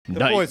The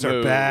boys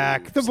are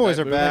back. The boys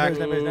are back.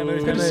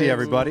 Good to see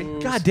everybody.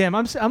 God damn,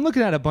 I'm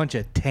looking at a bunch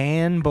of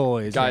tan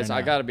boys. Guys, right I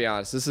now. gotta be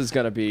honest. This is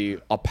gonna be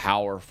a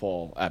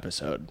powerful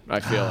episode. I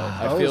feel it.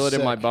 I feel it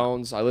in my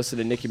bones. I listened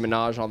to Nicki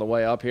Minaj on the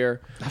way up here.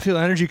 I feel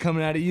energy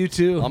coming out of you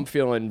too. I'm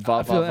feeling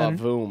va va va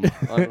voom.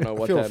 I don't know I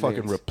what feel that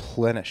fucking means.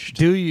 replenished.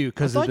 Do you?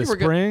 Because of the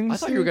springs? I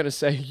thought you were gonna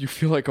say you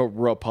feel like a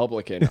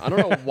Republican. I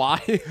don't know why.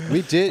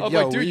 We did. I'm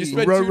Yo, like, dude, you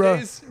we, spent 2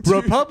 days.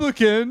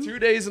 Republican. 2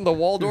 days in the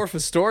Waldorf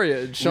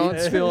Astoria, and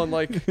Sean's feeling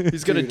like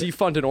he's gonna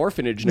defund an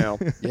orphanage now.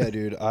 yeah,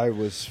 dude. I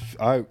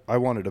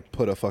wanted to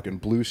put a fucking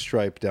blue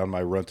stripe down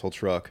my rental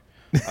truck.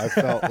 I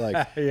felt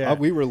like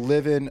we were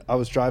living. I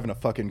was driving a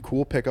fucking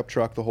cool pickup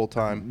truck the whole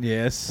time.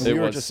 Yes. And we It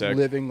were was just sick.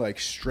 living like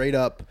straight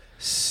up,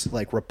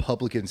 like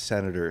Republican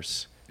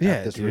senators. Yeah,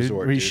 at this dude.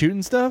 resort. Were you dude.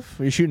 shooting stuff?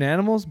 Were you shooting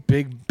animals?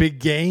 Big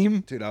game?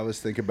 Dude, I was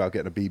thinking about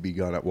getting a BB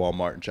gun at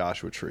Walmart in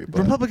Joshua Tree.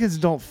 But Republicans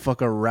don't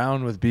fuck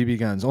around with BB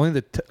guns. Only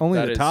the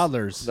That is-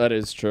 toddlers. That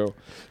is true,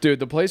 dude.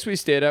 The place we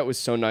stayed at was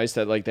so nice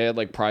that like they had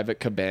like private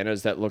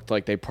cabanas that looked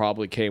like they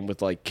probably came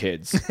with like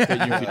kids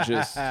that you could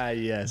just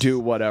yes.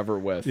 do whatever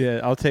with. Yeah,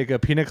 I'll take a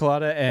pina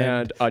colada and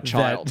And a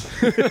child.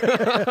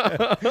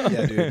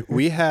 yeah, dude,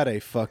 we had a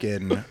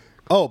fucking.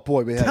 Oh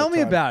boy, we had. Tell a me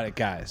time. about it,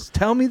 guys.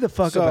 Tell me the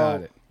fuck So-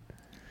 about it.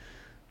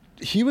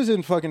 He was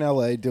in fucking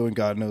LA doing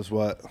God knows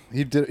what.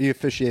 He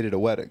officiated a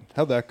wedding.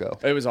 How'd that go?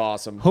 It was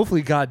awesome.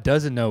 Hopefully God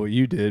doesn't know what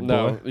you did,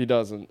 No, boy. he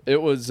doesn't.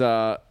 It was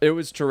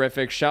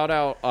terrific. Shout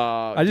out.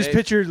 I just Dave.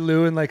 pictured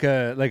Lou in like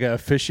a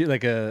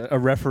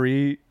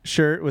referee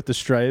shirt with the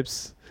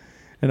stripes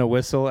and a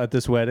whistle at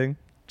this wedding.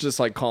 just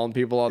like calling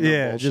people on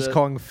their bullshit. Just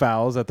calling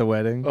fouls at the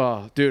wedding.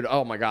 Oh, dude.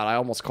 Oh my God.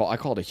 I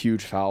called a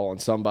huge foul on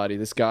somebody.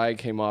 This guy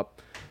came up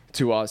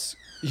to us.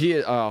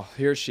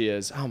 Here she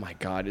is. Oh my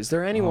God. Is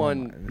there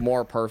anyone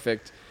more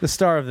perfect? The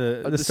star of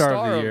the star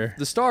of the year.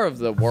 The star of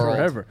the world.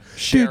 Forever.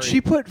 Sherry. Dude,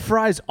 she put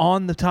fries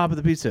on the top of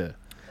the pizza.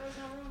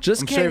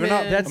 just I'm came saving in.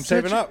 up. I'm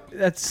saving such- up.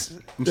 That's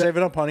I'm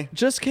saving up, honey.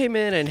 Just came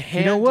in and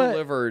hand know what?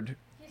 delivered.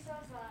 He says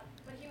that,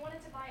 but he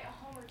wanted to buy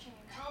a Homer chain.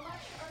 How much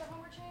are the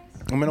Homer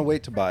chains? I'm gonna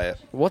wait to buy it.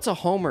 What's a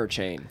Homer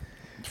chain?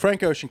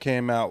 Frank Ocean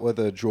came out with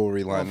a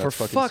jewelry line For that's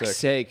fucking fuck's sick.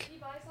 sake. He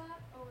buys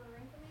that over the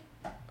ring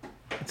for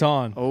me? it's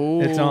on.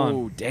 Oh, it's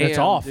on. damn, it's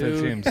off. dude.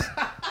 It seems.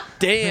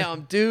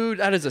 Damn, dude.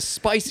 That is a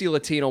spicy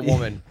Latino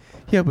woman.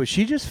 Yeah, but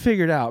she just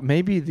figured out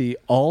maybe the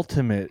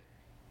ultimate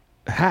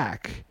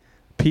hack: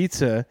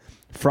 pizza,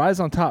 fries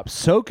on top,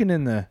 soaking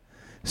in the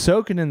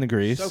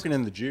grease. Soaking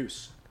in the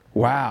juice.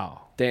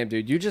 Wow. Damn,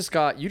 dude. You just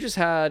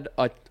had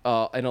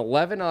an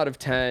 11 out of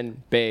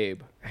 10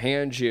 babe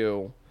hand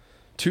you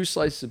 2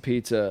 slices of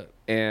pizza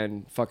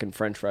and fucking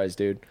French fries,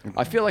 dude.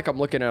 I feel like I'm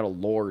looking at a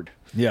lord,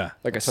 Yeah.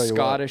 like a tell you what.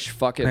 Scottish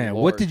fucking Man,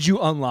 lord. what did you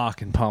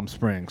unlock in Palm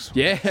Springs?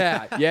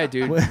 Yeah,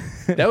 dude.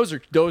 those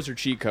are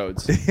cheat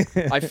codes.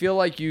 I feel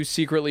like you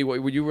secretly,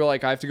 when you were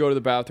like, I have to go to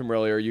the bathroom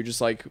earlier, you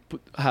just like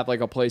have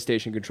like a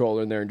PlayStation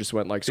controller in there and just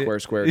went like square,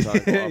 time,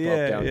 up,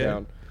 Yeah, down, yeah.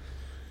 down.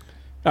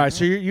 All right,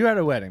 so you had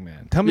a wedding,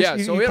 man. Tell me, Yeah,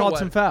 you, so you we had a called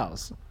wedding. some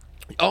fouls.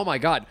 Oh my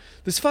God,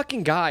 this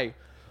fucking guy.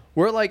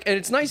 We're like, and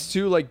it's nice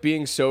too, like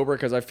being sober,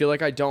 because I feel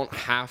like I don't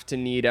have to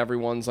need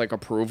everyone's like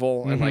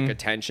approval and like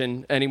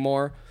attention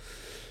anymore.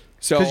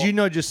 So Because you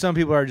know, just some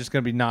people are just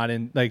gonna be not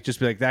in, like, just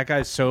be like, that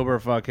guy's sober,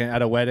 fucking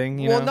at a wedding.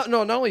 You know?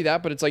 not only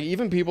that, but it's like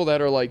even people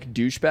that are like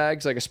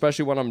douchebags, like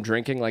especially when I'm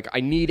drinking, like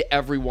I need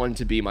everyone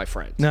to be my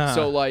friend. Nah.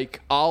 So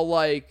like I'll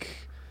like,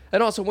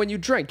 and also when you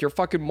drink, your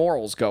fucking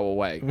morals go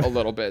away a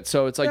little bit.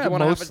 So it's like Yeah, you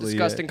want to have a mostly,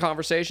 disgusting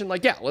conversation,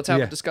 like yeah, let's have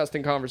Yeah. a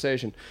disgusting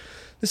conversation.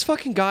 This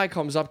fucking guy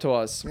comes up to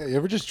us. Yeah, you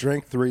ever just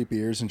drink 3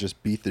 beers and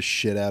just beat the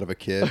shit out of a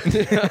kid?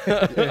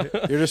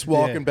 You're just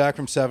walking back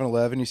from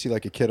 7-Eleven, you see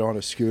like a kid on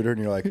a scooter,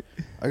 and you're like,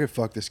 I could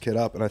fuck this kid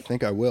up, and I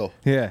think I will.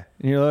 Yeah,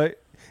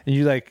 and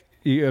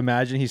you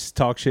imagine he's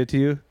talk shit to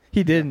you.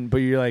 He didn't, but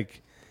you're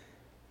like,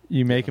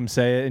 you make him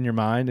say it in your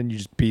mind, and you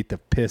just beat the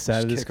piss out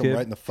Just of this kick kid. him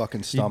right in the fucking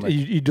You, stomach.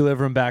 you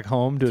deliver him back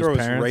home to Throw his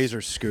his parents.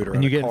 razor scooter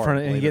and you at a get in car front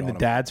of, and and you blame get in it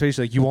the on him. dad's face.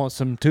 Like, you want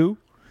some too?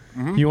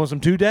 You want some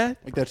too, Dad?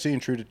 Like that scene in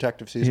True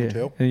Detective season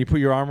 2. And you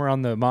put your arm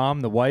around the mom,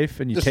 the wife,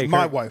 and you This take is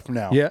my her. wife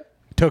now. Yeah,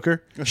 took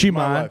her. She my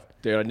mine. wife.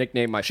 Dude, I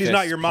nicknamed my She's fist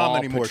not your mom Paw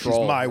anymore. She's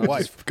Patrol. my Just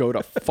wife. go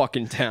to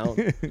fucking town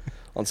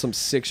on some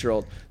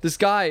 6-year-old. This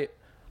guy,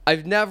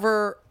 I've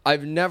never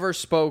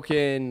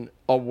spoken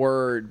a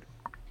word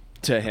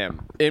to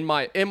him in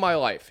my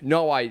life.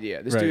 No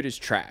idea. This Right. dude is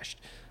trashed.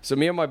 So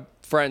me and my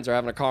friends are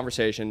having a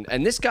conversation,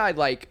 and this guy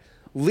like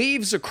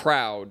leaves a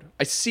crowd.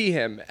 I see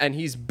him, and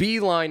he's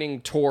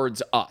beelining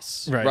towards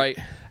us. Right.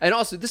 And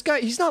also, this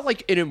guy, he's not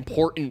like an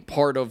important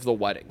part of the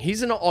wedding.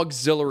 He's an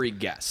auxiliary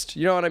guest.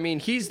 You know what I mean?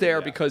 He's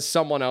there because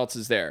someone else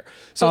is there.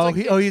 So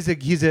it's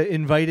like, He's a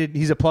invited.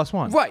 He's a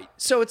 +1. right.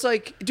 So it's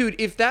like, dude,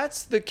 if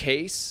that's the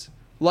case,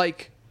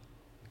 like,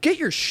 get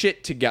your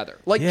shit together.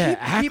 Like, Yeah, keep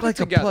act like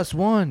it a together.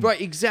 +1.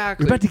 Right,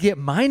 exactly. You're about to get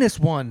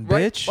 -1,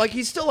 Right? bitch. Like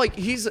he's still like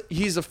he's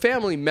a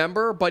family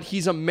member, but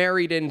he's a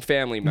married-in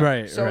family member.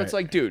 Right, So right. it's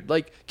like, dude,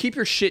 like keep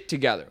your shit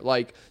together.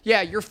 Like,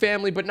 yeah, you're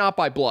family, but not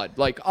by blood.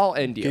 Like, I'll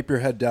end you. Keep your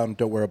head down.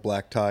 Don't wear a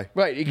black tie.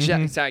 Right,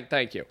 exactly. Mm-hmm.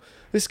 Thank you.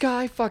 This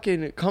guy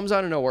fucking comes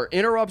out of nowhere,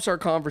 interrupts our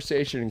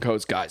conversation, and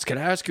goes, "Guys, can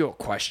I ask you a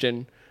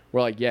question?"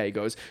 We're like, "Yeah." He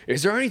goes,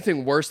 "Is there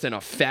anything worse than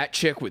a fat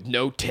chick with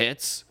no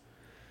tits?"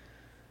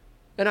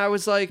 And I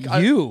was like, I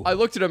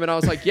looked at him and I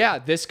was like, "Yeah,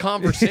 this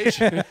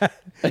conversation."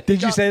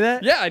 Did you say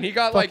that? Yeah, and he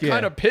got Fuck yeah.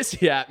 kind of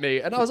pissy at me,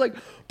 and I was like,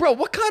 "Bro,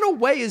 what kind of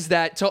way is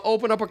that to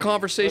open up a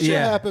conversation?" What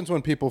Yeah. happens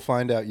when people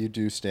find out you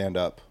do stand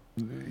up?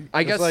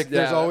 I guess Like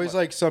there's yeah, always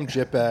like some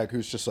jitbag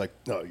who's just like,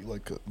 "No,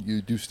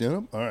 you do stand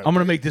up? All right. I'm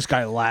gonna make this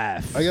guy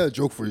laugh. I got a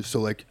joke for you.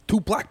 So like 2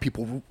 black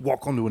people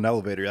walk onto an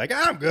elevator. You're like,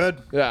 I'm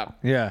good." yeah.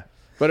 Yeah.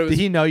 But it was, Did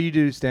he know you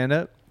do stand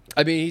up?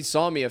 I mean, he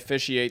saw me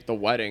officiate the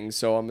wedding,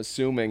 so I'm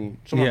assuming.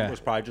 Someone Yeah. was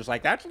probably just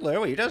like, "That's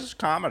Lou. He does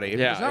comedy.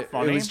 Yeah, It's not it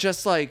funny. was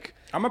just like.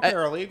 I'm a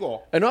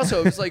paralegal." And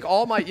also, it was like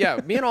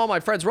me and all my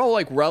friends were all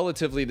like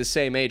relatively the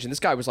same age, and this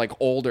guy was like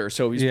older,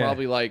 so he's Yeah.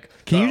 probably like.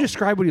 Can you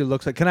describe what he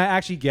looks like? Can I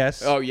actually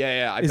guess? Oh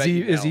yeah. I is bet he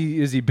you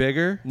know. is he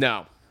bigger?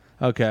 No.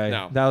 Okay,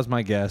 No. that was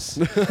my guess.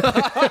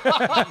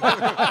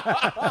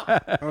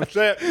 That's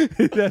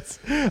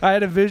it. I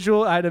had a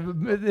visual, I had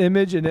an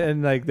image,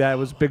 and like that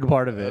was a big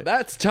part of it.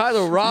 That's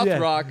Tyler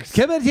Rothrock.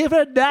 Come in here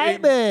for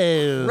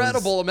nightmares.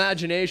 Incredible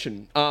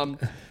imagination.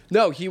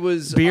 No, he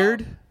was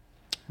Beard.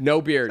 no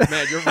beard.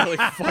 Man, you're really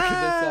fucking this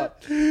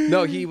up.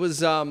 No, he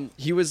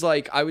was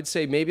like, I would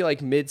say maybe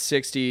like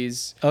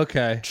mid-60s,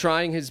 Okay.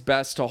 trying his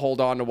best to hold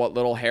on to what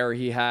little hair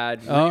he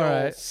had. Real All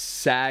right.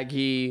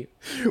 saggy.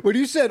 When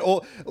you said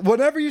old,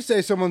 whenever you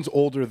say someone's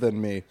older than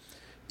me,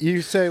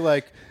 you say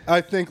like,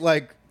 I think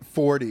like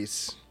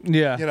 40s.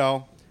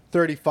 Yeah.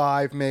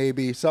 35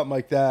 maybe, something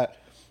like that.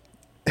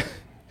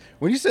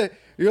 When you say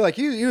you're like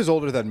he was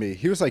older than me,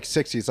 he was like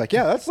 60. It's like,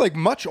 yeah, that's like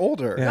much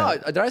older. Yeah. No,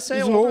 did I say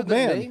He's an older old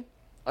than man. me?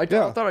 I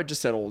Yeah. thought I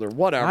just said older.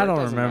 Whatever. I don't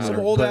it doesn't remember. matter.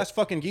 Some old But- ass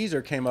fucking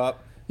geezer came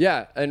up.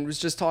 Yeah, and was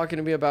just talking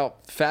to me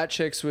about fat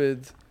chicks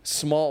with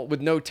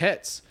no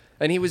tits.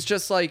 And he was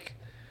just like,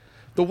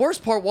 the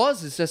worst part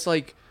was, it's just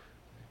like,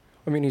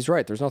 I mean, he's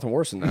right. There's nothing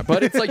worse than that.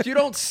 But it's like, you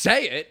don't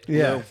say it.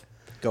 Yeah.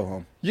 Go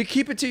home. You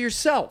keep it to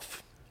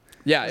yourself.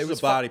 Yeah, This it was is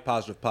a body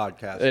positive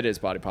podcast. It is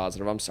body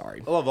positive. I'm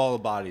sorry. I love all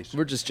the bodies.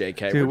 We're just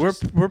JK.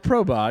 Dude, we're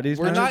pro bodies.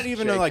 We're man. not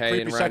even in like JK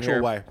creepy and around sexual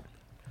here. way.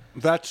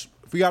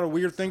 If we got a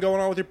weird thing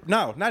going on with your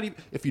not even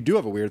if you do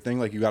have a weird thing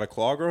like you got a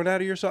claw growing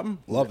out of you or something,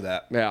 love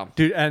that. Yeah.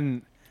 Dude,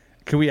 and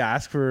can we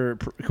ask for?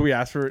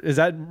 Is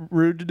that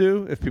rude to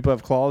do if people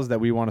have claws that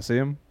we want to see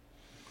them?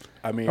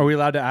 I mean, Are we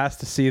allowed to ask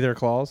to see their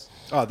claws?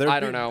 I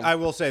don't know. I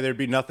will say there'd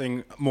be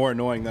nothing more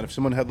annoying than if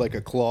someone had like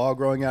a claw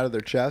growing out of their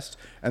chest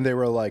and they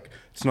were like,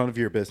 "It's none of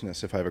your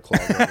business if I have a claw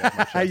growing out of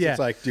my chest." Yeah. It's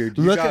like, dude,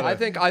 you Look at-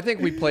 gotta, I think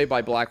we play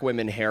by black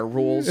women hair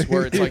rules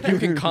where it's like you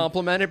can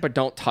compliment it but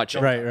don't touch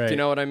it. Right, Do right. you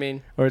know what I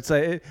mean? Or it's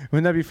like,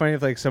 wouldn't that be funny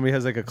if like somebody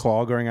has like a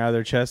claw growing out of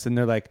their chest and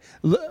they're like,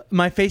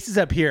 my face is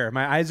up here,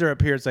 my eyes are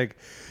up here. It's like,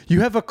 you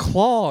have a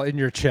claw in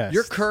your chest.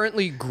 You're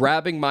currently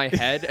grabbing my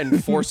head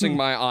and forcing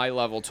my eye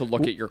level to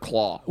look at your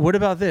claw. What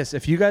about this?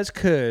 If you guys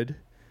could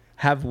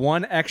have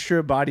one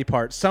extra body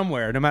part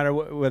somewhere, no matter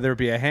whether it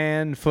be a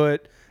hand,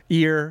 foot,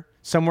 ear,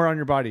 somewhere on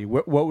your body,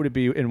 what would it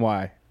be and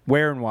why?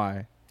 Where and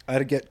why? I had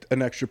to get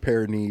an extra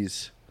pair of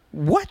knees.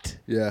 What?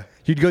 Yeah,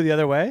 You'd go the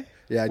other way?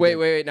 yeah. I Wait, did.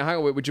 wait. Now, hang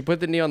on. Wait, would you put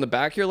the knee on the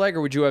back of your leg,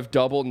 or would you have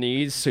double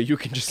knees so you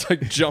can just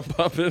like jump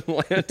up and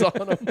land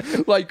on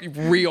them like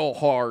real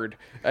hard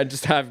and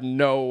just have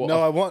no?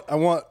 No, I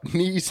want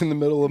knees in the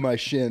middle of my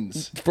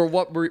shins For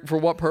what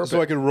purpose?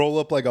 so I can roll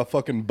up like a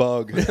fucking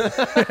bug.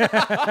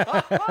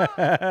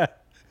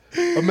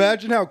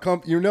 Imagine how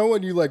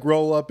when you like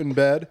roll up in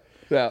bed.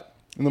 Yeah.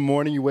 In the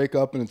morning, you wake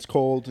up and it's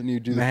cold, and you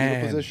do the Man.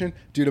 fetal position.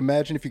 Dude,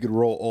 imagine if you could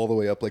roll all the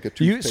way up like a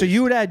toothpaste. So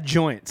you would add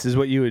joints, is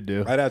what you would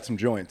do. I'd add some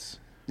joints.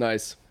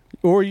 Nice.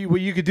 Or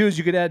what you could do is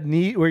you could add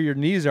knee where your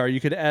knees are. You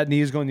could add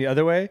knees going the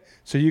other way,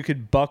 so you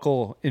could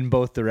buckle in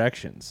both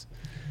directions.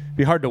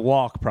 Be hard to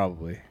walk,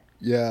 probably.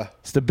 Yeah.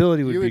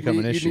 Stability would You become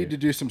an you issue. need to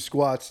do some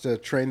squats to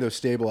train those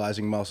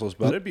stabilizing muscles,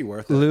 but it'd be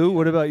worth it. Lou,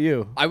 what about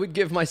you? I would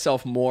give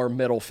myself more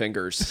middle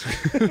fingers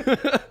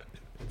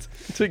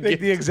to Like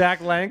the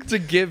exact length.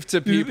 give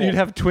to people. You'd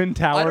have twin I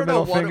tower don't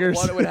know middle fingers.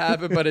 what it would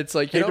happen, but it's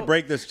like you hate to know.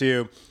 break this to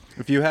you.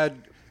 If you had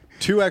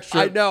 2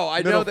 extra I know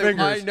middle that.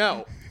 fingers, I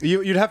know.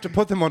 You'd have to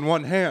put them on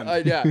one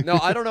hand. Yeah. No,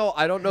 I don't know.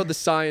 I don't know the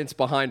science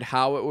behind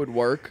how it would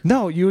work.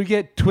 No, you would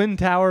get twin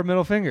tower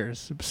middle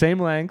fingers, same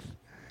length,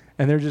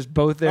 and they're just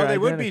both there. Oh, they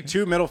would be identical.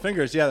 2 middle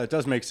fingers. Yeah, that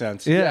does make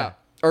sense. Yeah.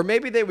 Or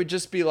maybe they would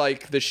just be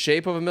like the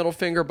shape of a middle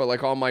finger, but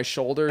like on my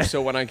shoulder.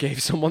 So when I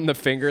gave someone the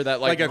finger that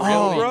like Like a really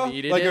cobra?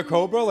 needed Like it, a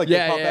cobra? Like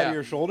Yeah, they pop yeah, out yeah. of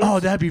your shoulder?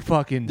 Oh, that'd be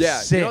fucking yeah,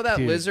 sick, you know that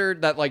dude.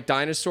 lizard, that like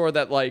dinosaur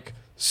that like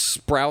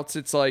sprouts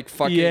its like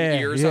fucking Yeah,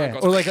 ears yeah. out, and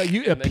goes, Or like a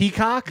and then-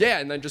 peacock. Yeah,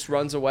 and then just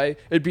runs away.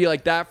 It'd be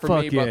like that for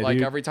Fuck me, but yeah, like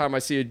dude. every time I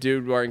see a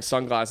dude wearing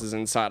sunglasses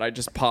inside, I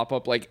just pop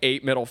up like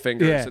 8 middle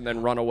fingers Yeah. and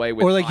then run away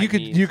with. Or like my you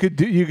could knees. you could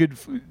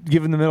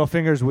give him the middle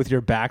fingers with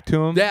your back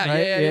to him. Yeah, right?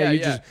 yeah, You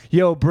yeah. just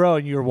yo, bro,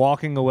 and you're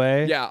walking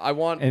away. Yeah, I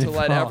want And- to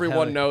let oh, hell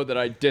everyone yeah. know that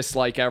I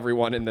dislike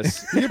everyone in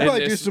this. You could in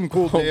probably do this some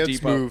cool Home dance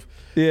Depot. move.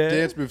 Yeah.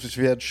 Dance moves if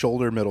you had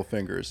shoulder middle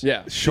fingers.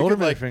 Yeah. Shoulder You could,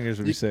 middle like, fingers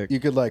would be you- sick. You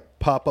could like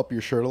pop up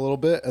your shirt a little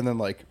bit and then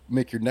like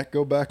make make your neck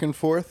go back and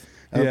forth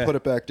and Yeah. put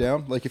it back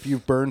down. Like if you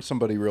burn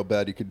somebody real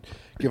bad, you could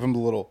give them the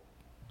little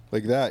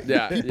like that.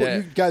 Yeah, People, yeah.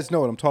 You guys know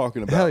what I'm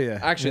talking about. Hell yeah.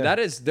 Actually,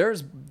 Yeah.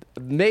 there's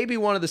maybe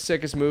one of the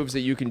sickest moves that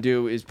you can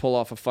do is pull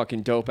off a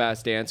fucking dope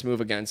ass dance move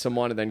against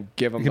someone and then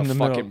give them Give the 'em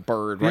fucking middle-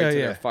 bird right Yeah, to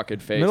yeah. their fucking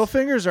face. Middle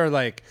fingers are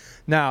like.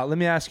 Now, let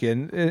me ask you,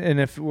 and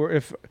if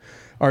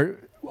are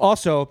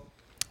also.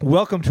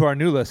 Welcome to our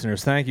new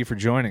listeners. Thank you for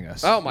joining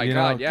us. Oh my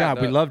God, yeah,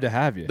 God, we love to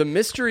have you. The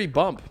mystery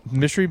bump.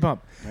 Mystery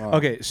bump.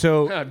 Okay,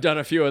 so I've done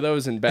a few of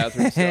those in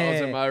bathroom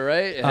stalls. Am I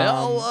right?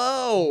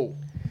 Hello.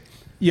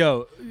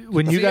 yo,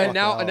 when you See, guys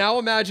and now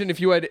imagine if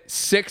you had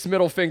 6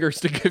 middle fingers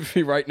to give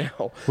me right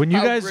now. when you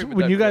How guys great would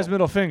when that you guys feel?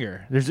 middle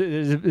finger, there's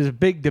a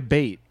big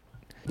debate.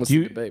 What's Do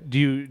the you debate?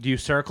 do you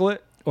circle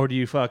it or do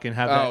you fucking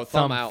have Oh, that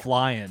thumb thumb out.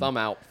 flying? Thumb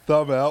out.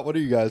 Thumb out. What are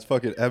you guys,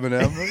 fucking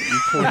Eminem? You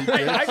corny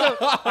kids?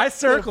 I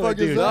circle What it, the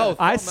fuck is dude. that? No,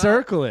 I thumb out.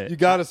 circle it. You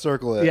gotta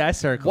circle it. Yeah, I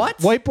circle What?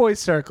 it. White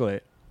boys circle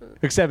it,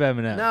 except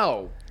Eminem.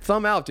 No,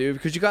 thumb out, dude,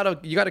 because you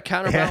gotta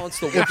counterbalance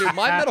the weight. Dude,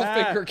 my middle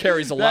finger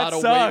carries a lot That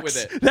of weight with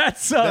sucks. it. That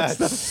sucks.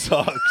 That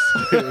sucks,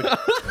 dude.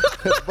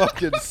 That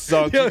fucking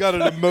sucks. You got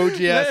an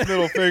emoji ass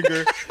middle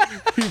finger.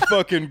 You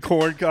fucking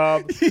corn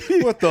cob.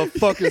 What the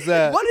fuck is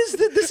that? What is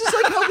this? This is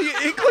like how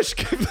the English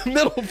give the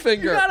middle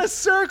finger. You gotta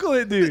circle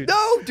it, dude.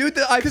 No, dude,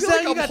 I feel now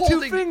like you I'm got two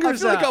holding. I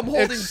fingers feel like out. I'm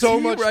holding It's so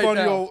tea much right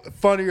now.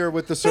 funnier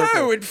with the circle.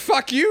 No, and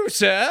fuck you,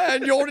 sir,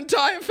 and your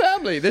entire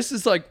family. This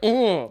is like,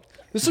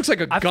 this looks like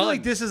a I gun. feel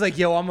like this is like,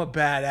 yo, I'm a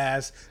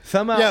badass.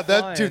 Thumb out. Yeah, that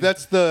flying. dude.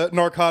 That's the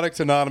Narcotics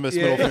Anonymous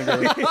middle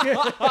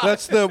finger.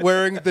 That's the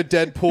wearing the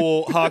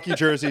Deadpool hockey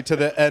jersey to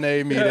the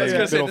NA meeting. I was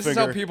gonna say, Middle this is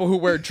how finger. people who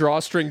wear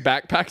drawstring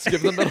backpacks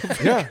give the middle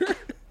finger.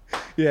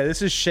 yeah.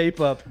 This is shape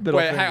up middle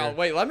Wait, finger. hang on.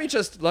 Wait, let me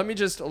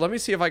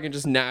see if I can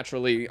just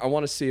naturally. I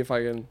want to see if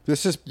I can.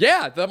 This is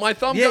Yeah, my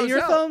thumb Yeah, goes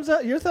your out. thumbs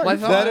up. Your thumb. My your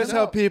thumb- that I is know.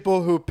 how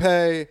people who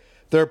pay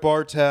their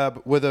bar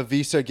tab with a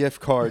Visa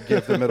gift card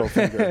give the middle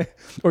finger.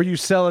 Or you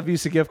sell a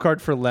Visa gift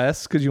card for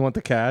less because you want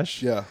the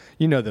cash. Yeah.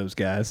 You know those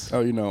guys.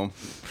 Oh, you know 'em.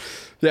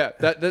 Yeah,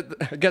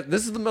 I guess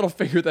this is the middle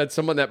finger that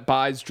someone that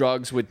buys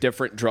drugs with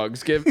different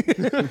drugs give.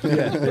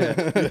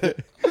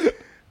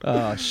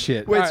 Oh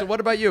shit. Wait, All so right. what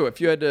about you? If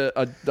you had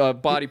a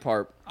body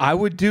part, I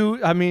would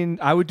do. I mean,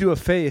 I would do a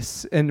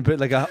face and but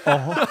like a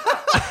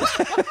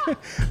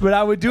but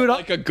I would do it.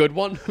 like a good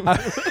one.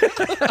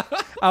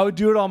 I would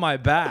do it on my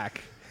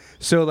back.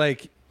 So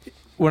like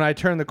when I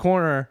turn the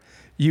corner,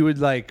 you would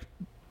like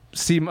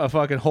see a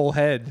fucking whole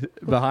head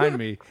behind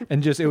me,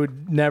 and just it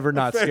would never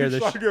not scare the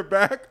Face on your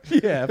back.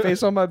 yeah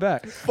face on my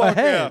back. Fuck a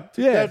head.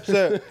 Yeah. That's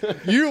it.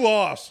 You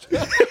lost.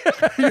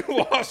 You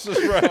lost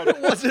this round.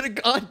 Was it a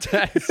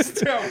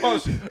contest? Yeah, it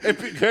was. It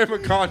became a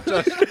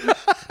contest.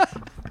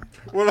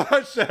 When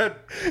I said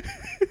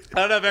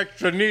I don't have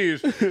extra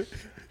knees,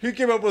 he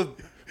came up with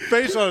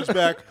face on his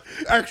back,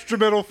 extra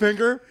middle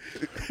finger.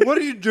 What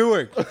are you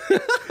doing?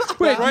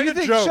 Wait, Write do you a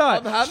think joke. Sean?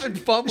 I'm having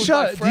fun with my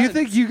Sean, do you friends.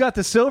 think you got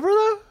the silver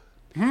though?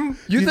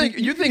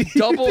 You think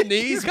double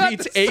knees got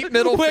beats the 8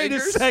 middle Wait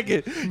fingers? a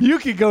second. You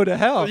could go to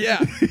hell.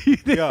 Yeah,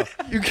 Yeah,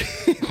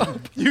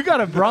 You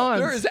got a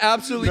bronze. there is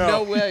absolutely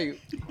no way.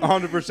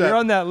 100%. You're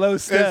on that low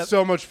step. It's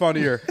so much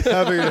funnier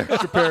having an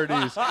extra pair of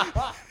knees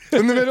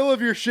in the middle of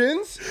your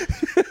shins.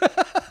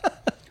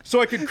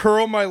 So I could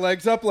curl my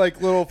legs up like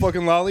little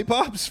fucking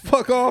lollipops.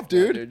 Fuck off,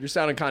 dude. Dude, you're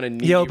sounding kind of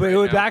needy. Yo, but right it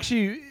would now.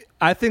 actually.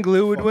 I think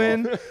Lou would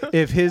win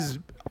if his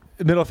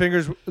middle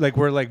fingers like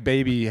were like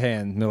baby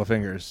hand middle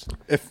fingers.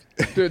 If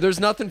Dude, there's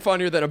nothing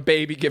funnier than a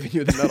baby giving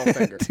you the middle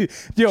finger.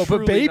 Yo,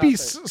 Truly but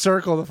babies nothing.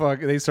 circle the fuck.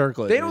 They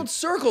circle it. They dude. don't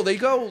circle. They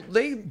go.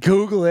 They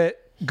Google it.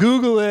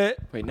 Google it.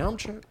 wait. Now I'm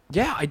trying.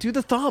 Yeah, I do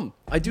the thumb.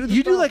 I do. The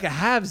You do thumb. like a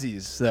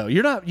halvesies though.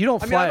 You're not. You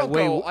don't I mean, fly I it don't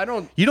way. go. I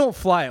don't. You don't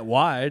fly it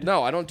wide.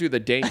 No, I don't do the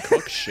Dane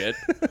Cook shit.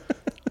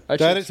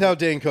 that is how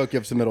Dane Cook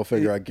gives the middle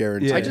finger, I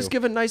guarantee. Yeah. I just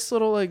give a nice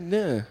little like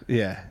nah,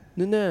 Yeah.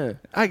 nah.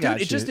 I got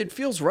Dude, you. it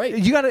feels right.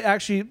 You got to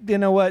actually. You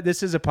know what?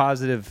 This is a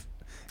positive.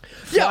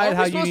 Yeah, Fly it are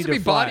how we you supposed need to be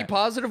to fly body it.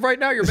 positive right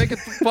now? You're making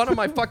fun of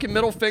my fucking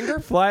middle finger?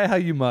 Fly it how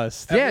you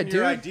must. Yeah, Your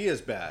dude. idea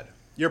is bad.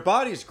 Your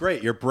body's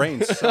great. Your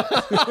brain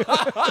sucks.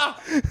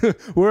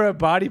 We're a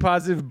body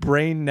positive,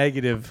 brain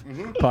negative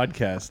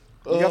podcast.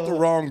 You got the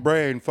wrong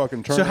brain.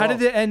 Fucking turn So it how off.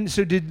 did it end?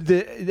 So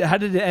how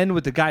did it end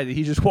with the guy? Did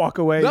he just walk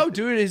away? No,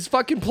 dude, his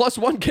fucking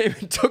 +1 came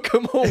and took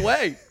him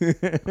away.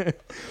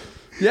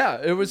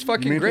 Yeah, it was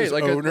fucking mean great. his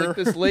Like, owner? like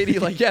this lady,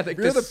 like yeah, like If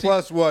you're the this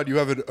 +1, you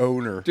have an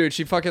owner. dude.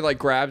 She fucking like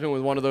grabbed him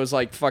with one of those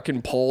like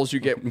fucking poles you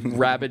get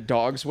rabid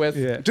dogs with.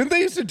 Yeah. Didn't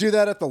they used to do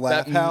that at the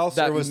Laugh That- House,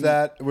 that- or was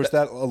that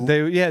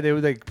They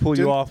would like pull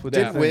you off with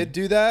did that. Wid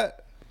do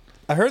that?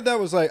 I heard that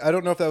was like, I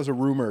don't know if that was a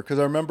rumor, because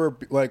I remember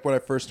like when I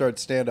first started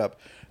stand up,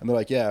 and they're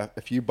like, yeah,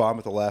 if you bomb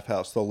at the Laugh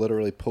House, they'll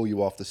literally pull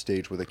you off the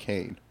stage with a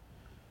cane.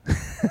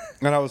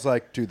 And I was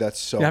like, dude, that's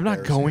so Yeah, I'm not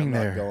embarrassing. going I'm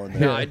there. not going No,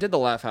 there. I did the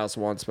Laugh House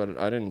once, but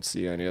I didn't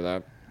see any of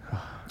that.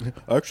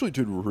 I actually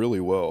did really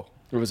well.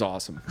 It was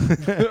awesome.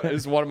 It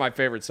was one of my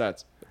favorite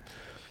sets.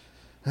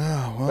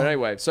 But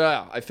anyway, so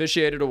yeah, I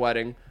officiated a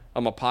wedding.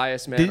 I'm a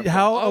pious man. Did-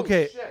 how- Oh,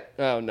 okay. shit.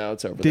 Oh no,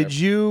 it's over Did there.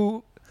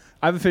 you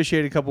I've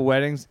officiated a couple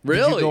weddings. Did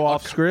you Really? go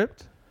off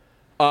script?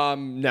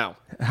 No.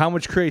 How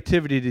much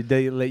creativity did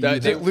they let you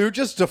They- have? Lou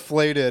just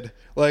deflated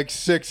like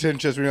 6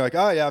 inches when you're like,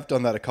 oh yeah, I've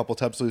done that a couple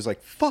times. So he's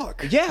like,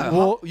 fuck. Yeah.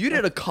 Well- You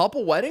did a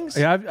couple weddings?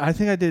 Yeah, I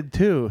think I did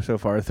 2 so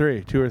far.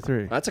 2 or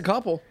 3. That's a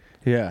couple.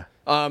 Yeah.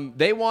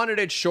 They wanted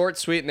it short,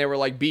 sweet, and they were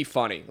like, be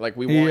funny. Like,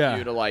 we want Yeah.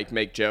 you to, like,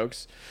 make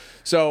jokes.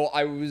 So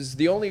I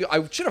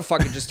should have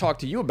fucking just talked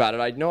to you about it.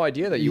 I had no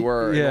idea that you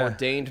were Yeah. an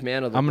ordained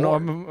man of the I'm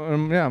Lord.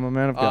 I'm a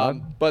man of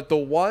God. But the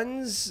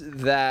ones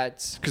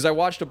that, because I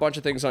watched a bunch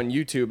of things on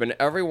YouTube, and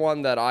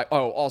everyone that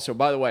also,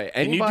 by the way,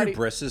 Can you anybody, do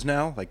brisses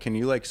now? Like, can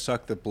you like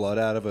suck the blood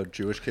out of a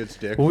Jewish kid's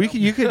dick? Well, we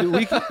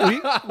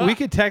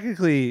could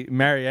technically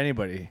marry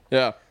anybody.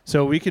 yeah,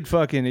 So we could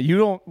fucking. You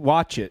don't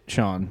watch it,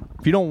 Sean.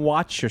 If you don't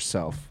watch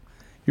yourself,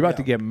 you're about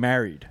to get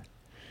married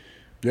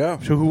Yeah.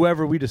 to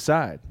whoever we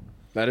decide.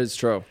 that is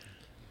true.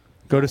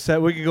 Go to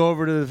set. We could go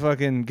over to the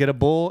fucking get a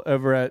bull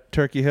over at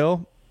Turkey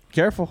Hill.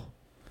 Careful.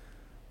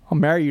 I'll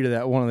marry you to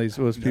that one of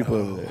those people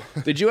over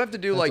there. Did you have to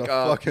do like,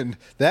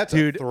 That's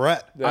Dude, a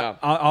threat. yeah.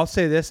 I'll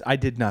say this: I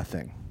did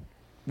nothing.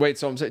 Wait,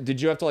 so I'm saying, did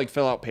you have to like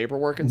fill out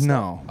paperwork and stuff?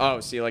 No. Oh,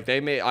 see, like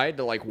I had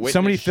to like witness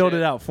Somebody filled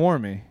shit. it out for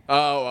me.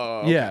 Oh,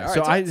 okay. Yeah, All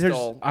so right, I'm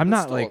that's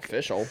not still like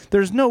official.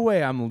 There's no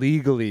way I'm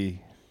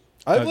legally.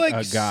 I have a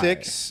like guy.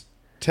 6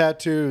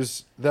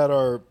 tattoos that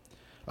are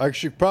I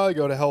should probably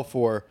go to hell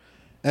for,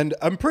 and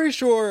I'm pretty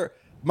sure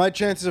my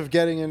chances of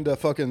getting into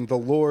fucking the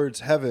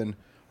Lord's heaven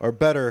are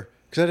better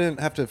because I didn't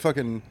have to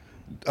fucking.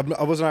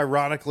 I wasn't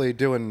ironically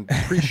doing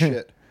pre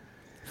shit,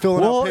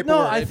 filling out Well, paperwork.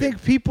 no, I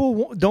think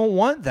people don't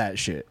want that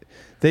shit.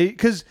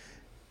 Because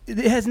it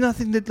has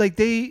nothing to like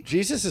they.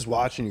 Jesus is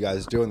watching you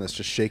guys doing this,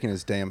 just shaking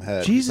his damn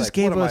head. He's Jesus like,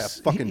 gave what, am I, a us.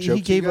 fucking He joke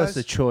to gave you us a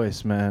guys?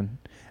 choice, man,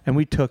 and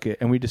we took it,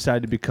 and we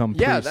decided to become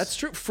Yeah, priests. that's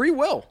true. Free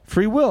will.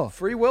 Free will.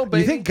 Free will, Do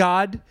you baby. think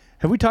God?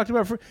 Have we talked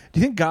about? Do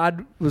you think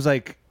God was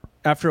like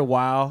after a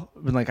while,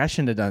 been like, I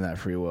shouldn't have done that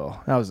free will.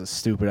 That was a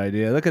stupid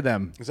idea. Look at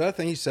them. Is that a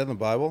thing he said in the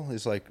Bible?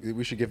 He's like,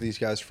 we should give these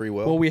guys free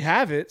will. Well, we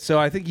have it, so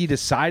I think he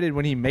decided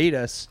when he made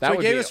us. That so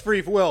would he gave be- us free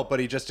will, but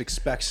he just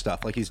expects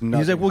stuff. Like he's nothing.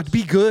 He's like, well,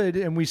 be good,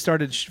 and we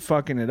started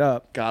fucking it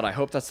up. God, I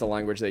hope that's the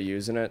language they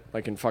use in it,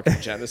 like in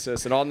fucking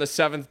Genesis. And on the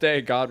 7th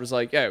day, God was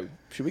like, "Yo,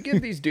 should we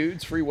give these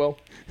dudes free will?"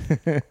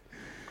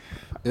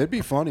 It'd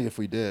be funny if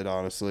we did,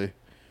 honestly.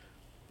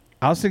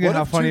 I was thinking What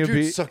how if funny two it would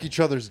dudes be. suck each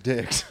other's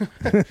dicks?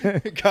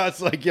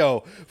 God's like, yo,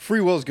 free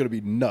will is gonna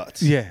be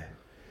nuts. Yeah.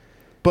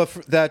 But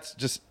that's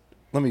just.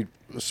 Let me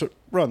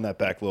run that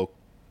back a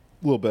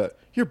little bit.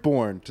 You're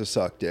born to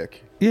suck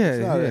dick. Yeah,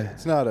 It's not, yeah.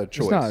 it's not a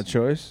choice. It's not a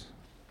choice.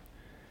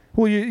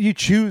 Well, you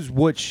choose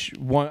which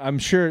one. I'm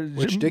sure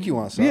Which dick you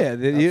want to suck. Yeah,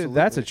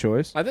 that's a Absolutely.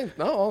 choice. I think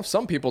no,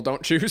 some people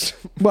don't choose.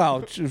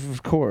 Well,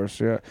 of course,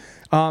 yeah.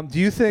 Do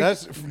you think?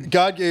 That's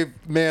God gave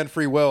man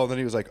free will, and then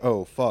he was like,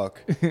 "Oh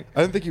fuck!" I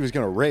didn't think he was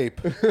gonna rape.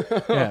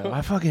 Yeah,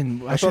 I thought shouldn't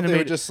they have would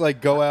made. just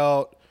like go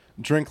out,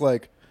 drink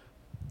like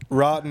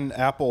rotten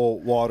apple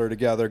water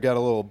together, get a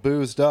little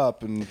boozed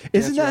up, and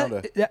Isn't dance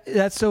around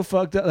that's so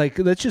fucked up? Like,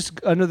 let's just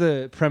under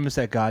the premise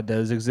that God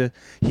does exist.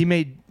 He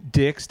made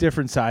dicks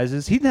different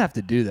sizes. He didn't have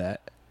to do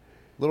that.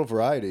 little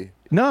variety.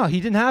 No,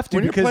 he didn't have to.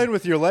 When you're because playing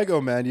with your Lego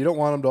man, you don't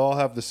want them to all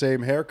have the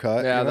same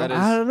haircut. Yeah, you know? that is-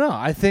 I don't know.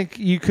 I think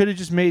you could have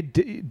just made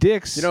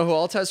dicks. You know who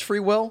else has free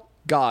will?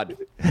 God.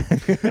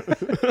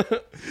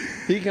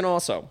 He can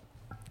also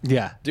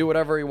Yeah, do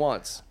whatever he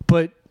wants.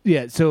 but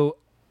yeah. So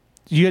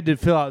you had to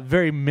fill out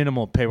very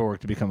minimal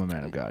paperwork to become a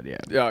man of God.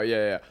 Yeah.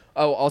 Yeah.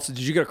 Oh, also,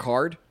 did you get a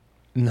card?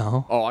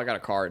 No. Oh, I got a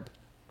card.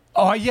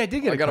 Oh yeah, I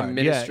did get. I got a card.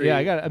 ministry. Yeah,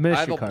 I got a ministry I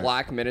have a card.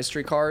 black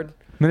ministry card.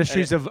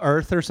 Ministries of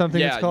Earth or something.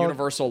 Yeah, it's called?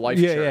 Universal Life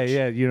yeah, Church.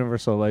 Yeah,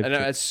 Universal Life. And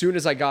Church. as soon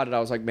as I got it, I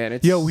was like, man,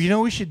 it's. Yo, you know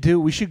what we should do?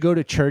 We should go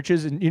to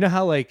churches and you know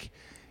how like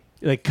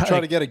Try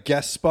to get a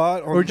guest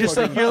spot, or just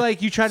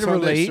like you try to Sunday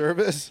relate.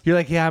 service. You're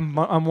like, yeah,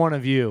 I'm one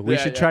of you. We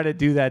Yeah, should yeah. try to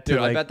do that to Dude,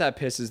 I like. bet that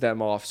pisses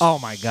them off. Oh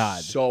my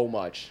God. so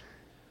much.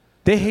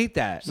 They hate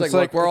that. It's like, It's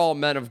like- look, we're all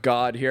men of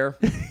God here.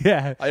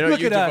 yeah. I know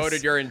Look you at us.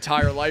 devoted your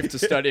entire life to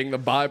studying the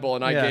Bible,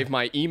 and I Yeah. gave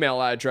my email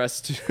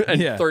address to,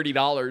 and Yeah.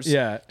 $30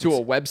 Yeah. to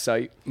a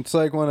website. It's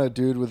like when a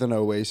dude with an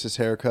Oasis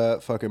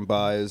haircut fucking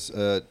buys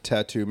a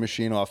tattoo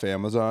machine off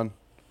Amazon.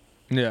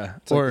 Yeah.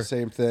 It's like the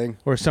same thing.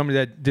 Or somebody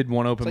that did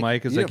one open It's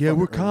like, mic is you like, don't yeah,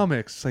 we're fucking-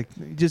 comics. Like,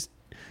 just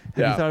have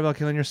Yeah. you thought about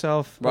killing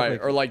yourself? Right.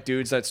 Like, Or like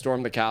dudes that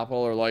storm the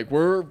Capitol are like,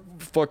 we're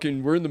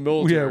in the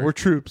military. yeah, we're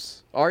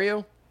troops. Are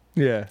you?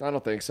 Yeah. I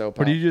don't think so, Or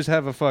pal. do you just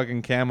have a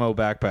fucking camo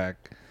backpack?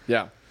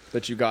 Yeah.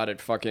 That you got at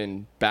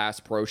fucking Bass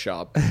Pro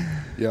Shop.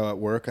 Yo, at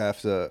work I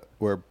have to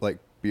wear like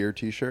beer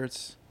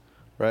t-shirts,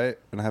 right?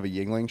 And I have a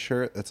Yingling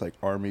shirt that's like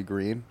army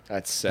green,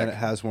 That's sick. and it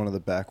has one of the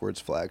backwards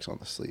flags on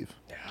the sleeve.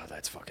 Yeah,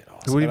 that's fucking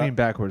What awesome. do you mean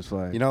backwards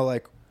flag? You know,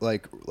 like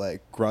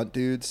grunt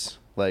dudes,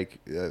 like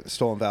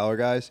Stolen Valor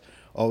guys,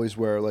 always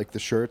wear like the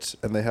shirts,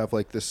 and they have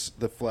like the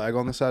flag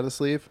on the side of the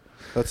sleeve.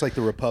 That's like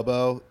the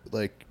Repubo,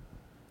 like,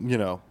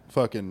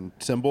 fucking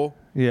symbol.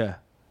 Yeah.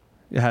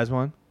 It has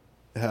one?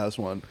 has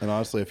one, and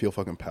honestly, I feel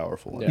fucking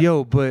powerful. Yeah.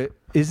 Yo, but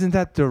isn't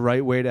that the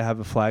right way to have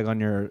a flag on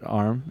your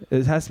arm?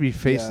 It has to be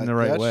facing Yeah, the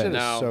right that way. shit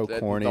is so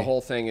corny. The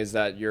whole thing is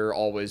that you're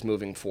always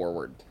moving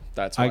forward.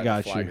 That's I why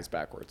got the flag you. is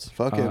backwards.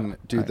 Fucking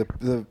dude,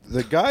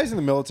 the guys in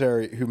the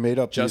military who made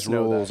up Just these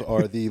know rules that.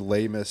 are the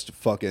lamest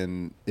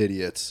fucking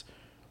idiots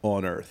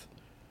on earth.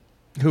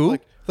 Who?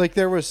 Like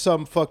there was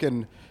some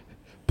fucking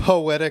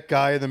poetic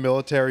guy in the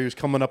military who's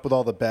coming up with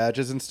all the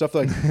badges and stuff.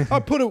 Like,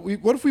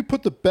 what if we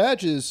put the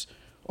badges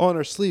on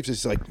our sleeves?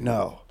 He's like,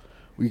 no,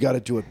 we got to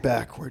do it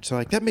backwards. I'm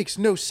like, that makes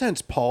no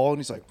sense, Paul. And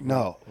he's like,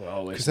 no,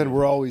 because then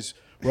we're always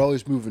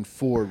moving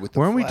forward with the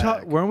Weren't we flag.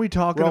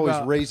 talking We're always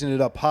about? raising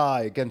it up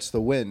high against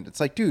the wind. It's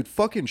like, dude,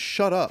 fucking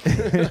shut up.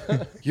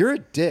 You're a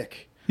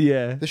dick.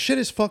 Yeah, The shit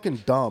is fucking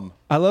dumb.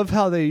 I love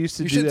how they used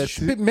to You do should that.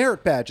 spit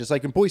merit badges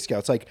like in Boy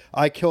Scouts. Like,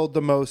 I killed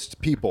the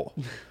most people.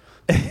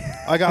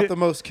 I got the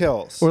most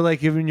kills. Or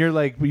like when you're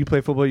like when you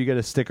play football, you get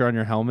a sticker on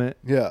your helmet.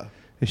 Yeah.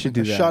 They should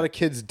do that. Shot a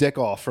kid's dick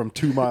off from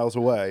 2 miles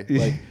away.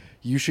 Like,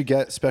 you should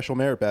get special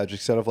merit badge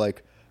instead of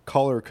like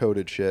color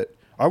coded shit.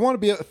 I want to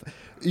be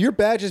your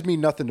badges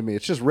mean nothing to me.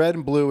 It's just red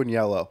and blue and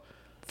yellow.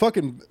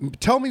 Fucking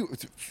tell me,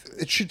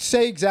 it should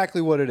say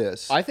exactly what it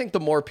is. I think the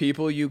more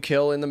people you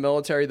kill in the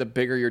military, the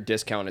bigger your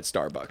discount at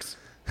Starbucks.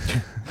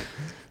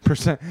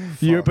 What if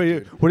you're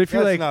That's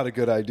like? not a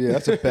good idea.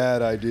 That's a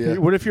bad idea.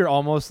 What if you're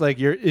almost like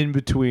you're in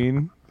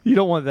between? You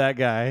don't want that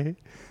guy.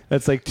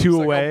 That's like two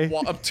It's away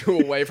Like I'm 2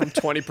 away from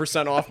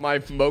 20% off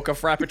my mocha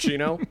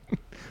frappuccino.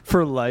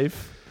 for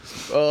life.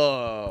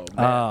 Oh,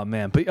 man. Oh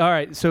man! But all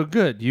right, so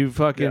good. You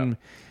fucking.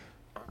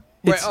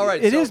 Right, It's, all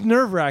right, It so- is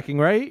nerve wracking,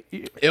 right?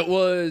 It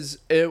was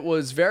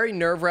very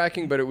nerve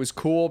wracking, but it was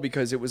cool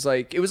because it was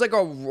like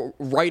a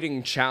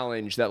writing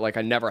challenge that like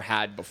I never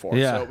had before.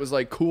 Yeah. So it was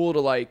like cool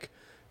to like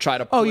try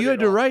to. Oh, put you had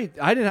it to on. write.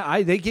 I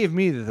didn't. They gave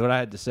me what I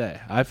had to say.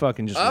 I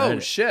fucking just. read Oh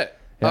it. shit!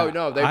 Yeah. Oh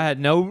no, I had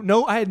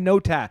no. I had no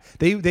task.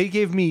 They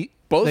gave me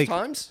both like,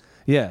 times.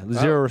 Yeah,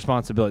 zero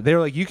responsibility. They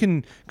were like, you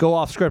can go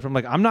off script. I'm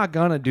like, I'm not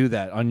gonna do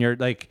that on your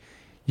like.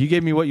 You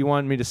gave me what you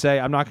wanted me to say.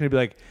 I'm not gonna be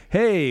like,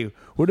 hey,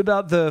 what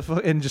about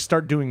and just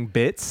start doing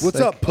bits. What's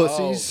Like, up,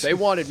 pussies? They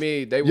wanted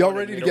me. They Y'all wanted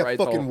ready me to get write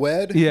the fucking whole-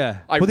 wed? Yeah.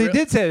 I Well, they re-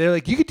 did say they're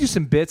like, you could do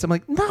some bits. I'm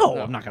like, no,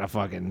 I'm not gonna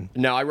fucking.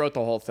 No, I wrote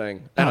the whole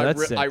thing, and Oh,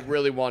 that's sick. I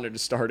really wanted to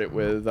start it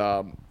with.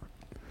 Oh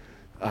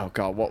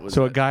god, what was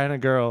So it? a guy and a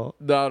girl.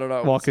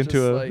 No. walk It's into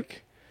just a-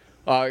 like,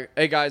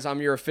 hey guys, I'm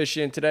your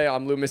officiant today.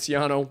 I'm Lou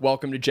Misiano.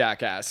 Welcome to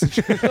Jackass.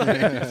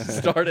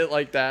 Start it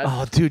like that.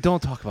 Oh, dude,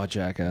 don't talk about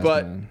Jackass.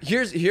 but man.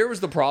 here was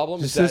the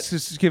problem. is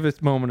Just give a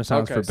moment of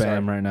silence Okay, for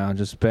Bam sorry. right now.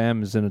 Just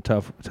Bam is in a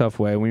tough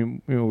way.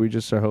 We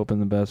just are hoping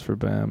the best for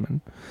Bam.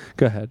 And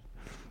go ahead.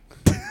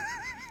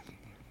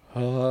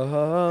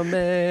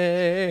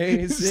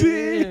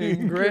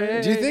 Amazing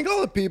grace. Do you think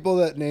all the people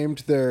that named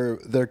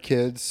their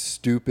kids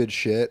stupid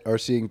shit are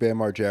seeing Bam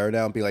Margera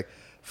now and be like,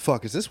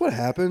 fuck, is this what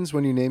happens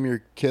when you name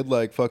your kid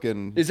like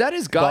fucking Is that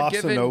his Bossa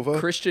God-given Nova?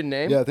 Christian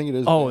name? Yeah, I think it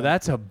is. Oh, Bam.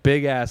 that's a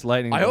big ass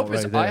lightning I bolt hope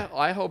his right there.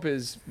 I hope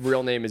his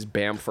real name is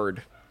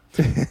Bamford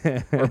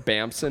or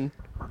Bamson.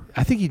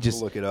 I think he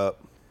just. Look it up.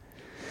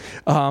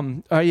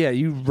 Oh yeah,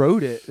 you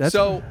wrote it. That's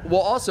So,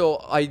 well, also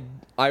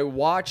I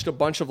watched a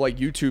bunch of like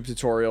YouTube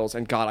tutorials,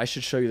 and God, I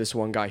should show you this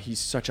one guy. He's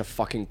such a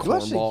fucking You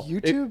watched a cornball.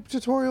 YouTube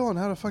tutorial on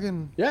how to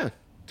fucking. Yeah,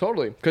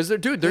 totally. Because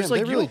there's Damn, like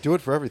they really you, do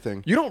it for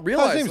everything. you don't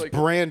realize His name's like,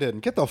 Brandon.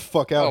 Get the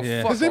fuck out. Oh,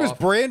 Yeah. fuck His name is off.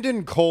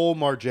 Brandon Cole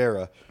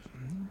Margera.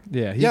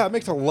 yeah. Yeah, it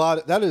makes a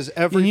lot. That is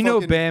every. You know,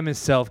 fucking, Bam is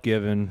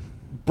self-given.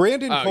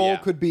 Brandon Oh, Cole yeah.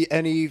 could be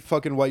any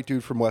fucking white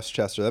dude from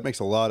Westchester. That makes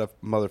a lot of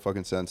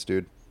motherfucking sense,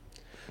 dude.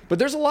 but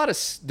there's a lot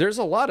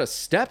of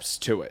steps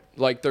to it.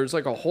 Like there's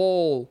like a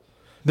whole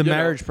The you know,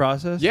 marriage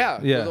process. Yeah,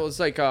 Yeah. It was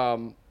like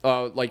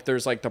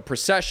there's like the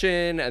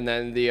procession and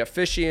then the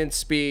officiant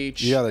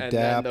speech, Yeah, the and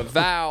dap. then the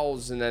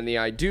vows and then the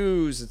I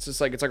do's. It's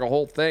like a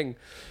whole thing.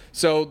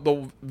 So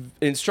the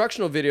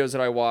instructional videos that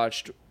I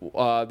watched,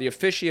 the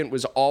officiant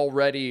was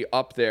already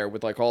up there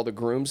with like all the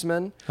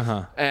groomsmen,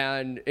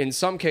 and in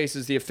some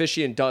cases the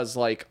officiant does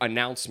like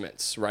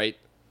announcements, right?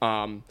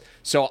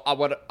 So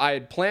what I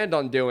had planned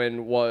on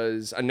doing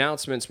was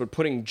announcements, but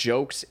putting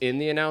jokes in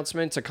the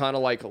announcement to kind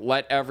of like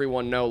let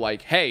everyone know,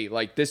 like, hey,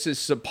 like this is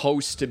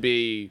supposed to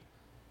be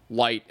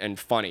light and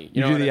funny.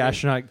 You know do what the I mean?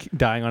 astronaut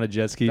dying on a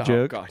jet ski Oh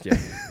joke. god, yeah,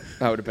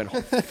 that would have been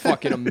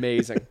fucking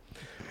amazing.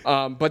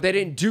 But they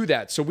didn't do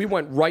that, so we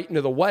went right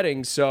into the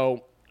wedding.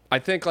 So I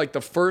think like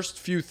the first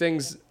few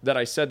things that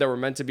I said that were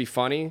meant to be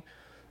funny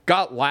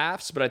got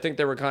laughs, but I think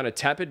they were kind of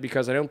tepid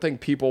because I don't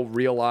think people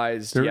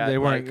realized yet. They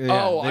weren't. like,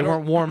 yeah, oh, I they don't-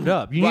 weren't warmed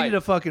up. You Right. needed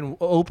a fucking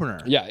opener.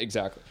 Yeah,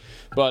 exactly.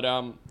 But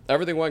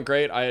everything went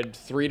great. I had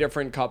 3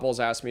 different couples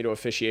ask me to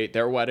officiate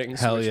their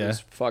weddings, Hell which yeah. was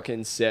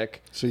fucking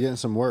sick. So you're getting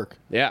some work.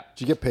 Yeah.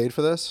 Did you get paid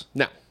for this?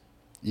 No.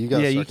 You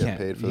gotta Yeah, you start getting can't.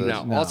 paid for You this.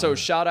 No. No. Also,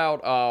 shout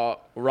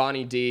out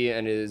Ronnie D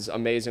and his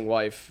amazing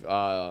wife,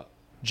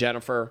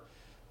 Jennifer.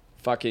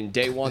 Fucking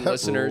day one That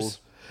listeners.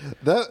 rules.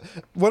 That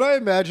when I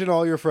imagine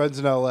all your friends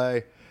in LA,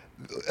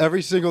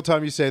 every single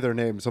time you say their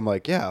names, I'm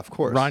like, yeah, of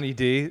course. Ronnie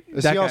D.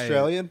 Is that he guy-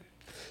 Australian?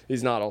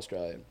 He's not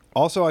Australian.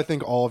 Also, I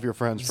think all of your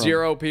friends from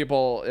 0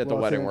 people at the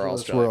Los wedding were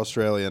Angeles Australian. were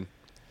Australian.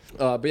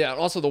 But yeah,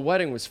 also the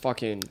wedding was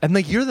fucking. And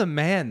like you're the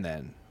man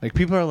then. Like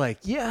people are like,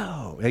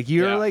 yo, like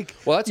you're Yeah. like,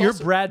 Well, that's you're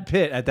also- Brad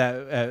Pitt at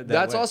that.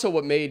 That's wedding. also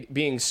what made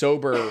being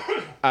sober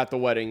at the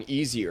wedding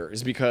easier,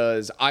 is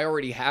because I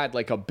already had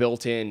like a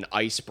built-in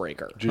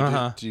icebreaker.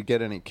 Did you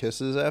get any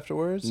kisses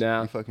afterwards?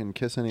 Nah. You fucking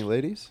kiss any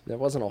ladies? There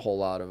wasn't a whole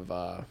lot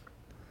of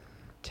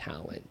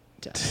talent.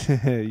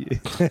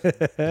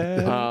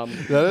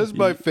 That is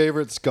my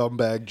favorite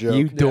scumbag joke.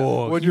 You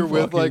dog. When You you're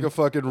with fucking- like a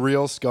fucking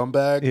real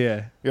scumbag,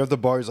 Yeah. you're at the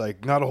bar. He's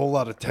like, not a whole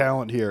lot of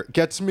talent here.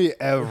 Gets me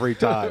every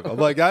time. I'm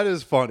like, that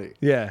is funny.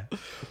 Yeah.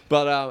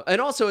 But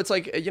and also it's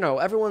like, you know,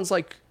 everyone's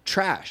like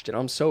trashed and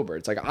I'm sober.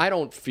 It's like I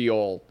don't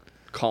feel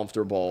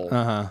comfortable.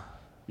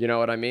 You know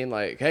what I mean?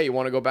 Like, hey, you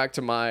want to go back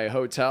to my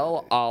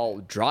hotel? I'll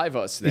drive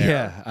us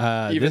there.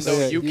 Yeah. Even this- though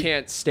Yeah, you you-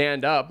 can't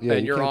stand up Yeah,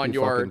 and you you're can't on be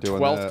your fucking doing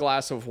 12th that.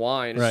 glass of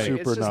wine. Right. It's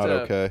Super just not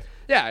a- okay.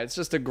 Yeah, it's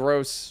just a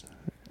gross,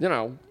 you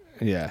know,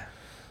 Yeah.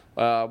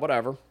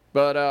 whatever.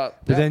 But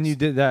But then you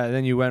did that.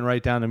 Then you went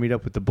right down to meet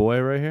up with the boy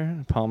right here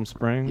in Palm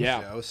Springs. Yeah.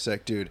 Yeah, I was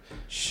sick, dude.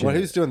 Shit. When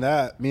he was doing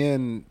that, me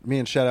and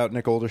shout out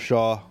Nick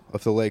Oldershaw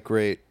of the late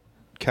great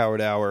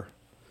Coward Hour,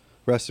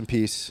 rest in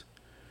peace.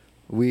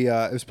 We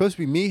it was supposed to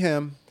be me,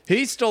 him.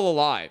 he's still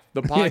alive.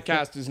 The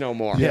podcast is no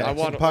more. Yeah, I the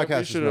want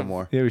podcast is no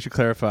more. Yeah, we should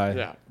clarify.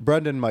 Yeah.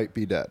 Brendan might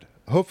be dead.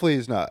 Hopefully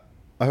he's not.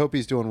 I hope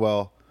he's doing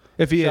well.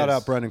 If he Shout is.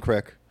 out Brendan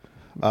Crick,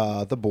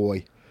 the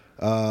boy.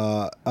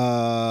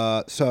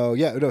 So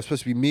yeah, it was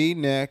supposed to be me,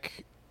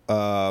 Nick.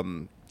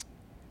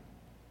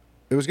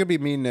 It was gonna be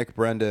me, Nick,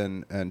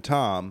 Brendan, and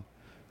Tom,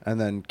 and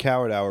then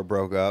Coward Hour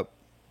broke up,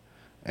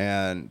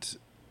 and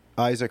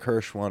Isaac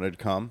Hirsch wanted to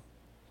come,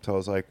 so I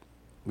was like,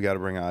 we got to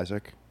bring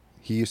Isaac.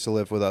 He used to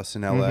live with us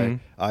in L.A. Mhm.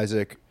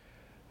 Isaac,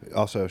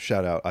 also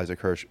shout out Isaac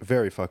Hirsch,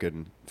 very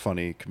fucking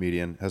funny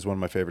comedian, has one of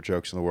my favorite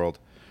jokes in the world.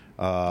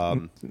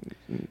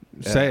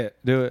 Say it.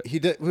 Do it. He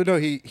did. No,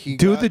 he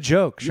Do got- the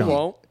joke, You Sean.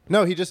 won't.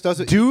 No, he just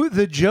does it. Do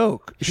the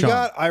joke, He Sean.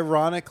 got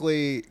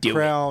ironically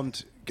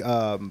crowned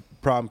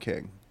prom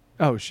king,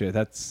 Oh shit,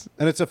 that's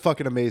and it's a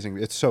fucking amazing.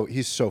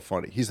 He's so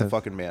funny. He's the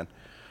fucking man.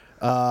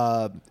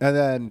 And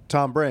then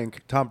Tom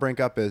Brink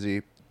got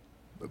busy.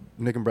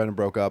 Nick and Brendan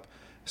broke up,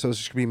 so it's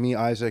just gonna be me,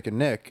 Isaac, and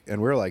Nick.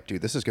 And we're like,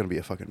 dude, this is gonna be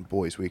a fucking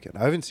boys' weekend.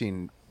 I haven't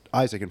seen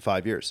Isaac in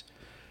 5 years.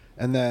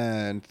 And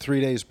then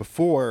 3 days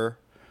before,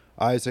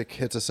 Isaac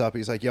hits us up.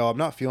 He's like, yo, I'm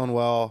not feeling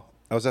well.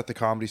 I was at the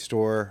Comedy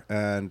Store,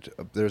 and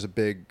there's a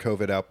big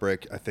COVID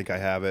outbreak. I think I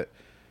have it.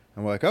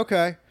 And we're like,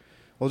 okay,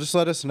 well, just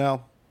let us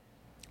know.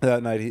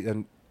 That night,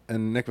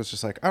 and Nick was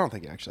just like, I don't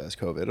think he actually has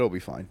COVID. It'll be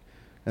fine.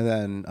 And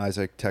then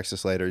Isaac texts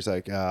us later. He's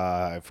like,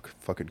 I have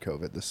fucking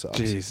COVID. This sucks.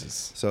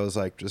 Jesus. So it was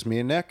like, just me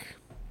and Nick.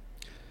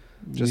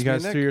 Just You me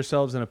guys and threw Nick.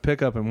 yourselves in a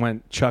pickup and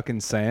went chucking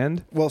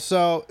sand. Well,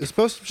 so it's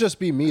supposed to just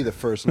be me the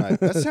first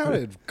night. That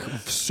sounded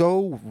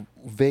so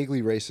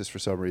vaguely racist for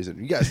some reason.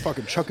 You guys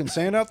fucking chucking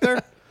sand out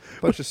there?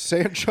 Bunch of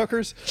sand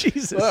chuckers?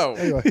 Jesus. Whoa.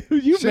 Anyway.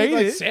 You See, made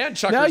like it. sand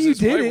chuckers Now you is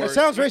did way it. It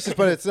sounds racist,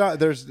 but it's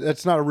not.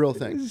 It's not a real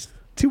thing.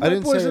 Two I white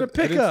didn't boys say in a it-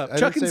 I didn't- pickup, I didn't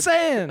chucking say-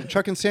 sand.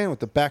 Chucking sand with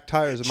the back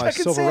tires of my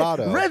Chucking sand,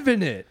 Silverado.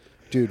 revving it.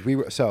 Dude, we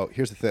were. So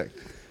here's the thing.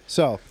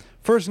 So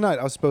first night,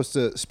 I was supposed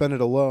to spend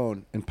it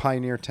alone in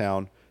Pioneer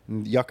Town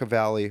in Yucca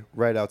Valley,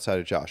 right outside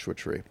of Joshua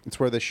Tree. It's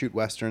where they shoot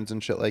westerns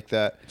and shit like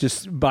that.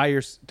 Just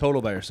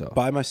total by yourself.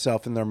 By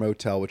myself in their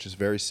motel, which is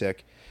very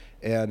sick.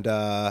 And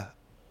I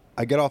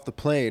get off the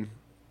plane.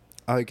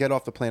 I get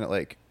off the plane at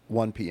like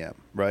 1 p.m.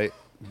 Right,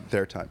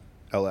 their time,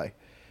 L.A.,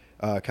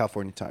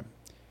 California time.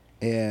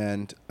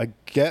 And I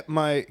get in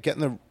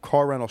the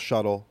car rental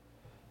shuttle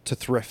to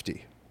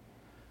Thrifty.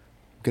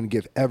 I'm gonna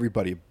give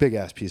everybody a big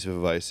ass piece of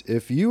advice.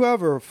 If you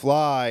ever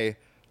fly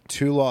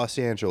to Los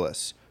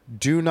Angeles,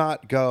 do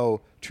not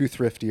go to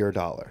Thrifty or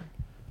Dollar,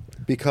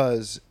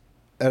 because,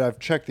 and I've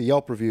checked the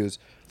Yelp reviews,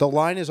 the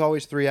line is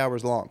always 3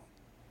 hours long.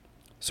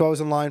 So I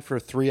was in line for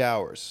 3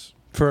 hours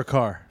For a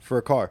car. for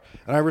a car,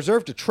 and I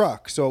reserved a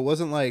truck, so it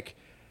wasn't like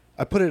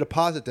I put a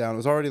deposit down. It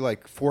was already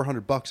like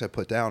 $400 I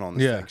put down on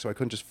this Yeah. thing, so I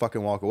couldn't just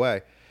fucking walk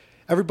away.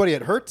 Everybody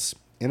at Hertz,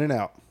 in and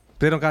out.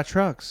 They don't got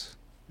trucks.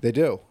 They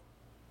do.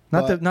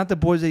 Not the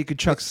boys that you could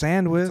chuck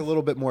sand with. It's a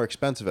little bit more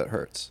expensive at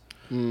Hertz.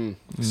 So,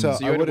 So I you had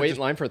to would've wait just-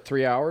 in line for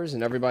 3 hours,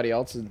 and everybody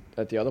else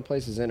at the other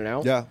place is in and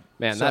out. Yeah,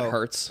 man, So, that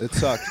hurts. It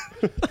sucked.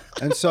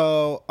 And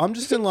so I'm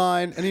just in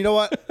line, and you know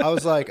what? I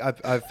was like,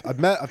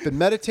 I've been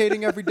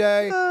meditating every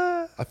day.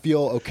 I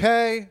feel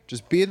okay.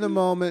 Just be in the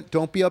moment.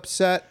 Don't be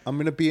upset. I'm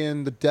gonna be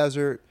in the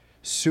desert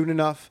soon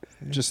enough.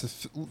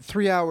 Just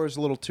 3 hours,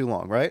 a little too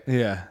long, right?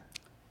 Yeah.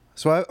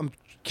 So I'm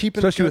keeping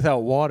Especially good, without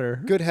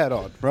water. good head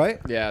on, right?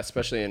 Yeah,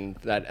 especially in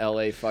that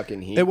LA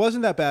fucking heat. It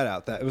wasn't that bad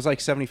out. It was like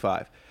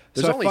 75.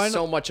 There's so I only finally-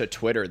 so much of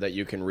Twitter that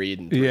you can read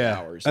in 3 Yeah.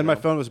 hours. And you my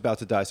know? phone was about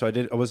to die, so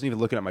I wasn't even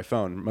looking at my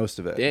phone most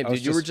of it. Damn, I was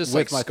dude, you were just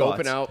like with my scoping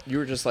thoughts. out. You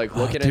were just like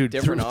looking Dude, at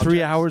different 3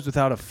 objects. hours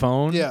without a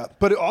phone. Yeah,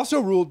 but it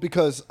also ruled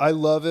because I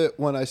love it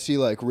when I see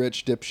like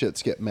rich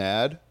dipshits get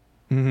mad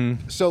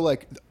So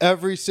like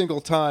every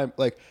single time,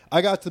 like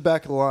I got to the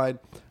back of the line,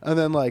 and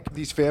then like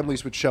these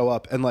families would show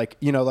up, and like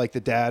like the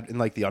dad in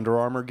like the Under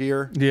Armour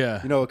gear,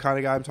 Yeah. you know what kind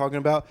of guy I'm talking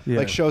about, Yeah.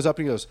 like shows up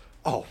and he goes,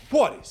 "Oh,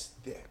 what is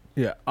this?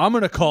 Yeah, I'm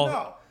gonna call.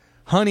 No.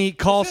 Honey,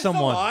 call Is this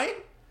someone. a line?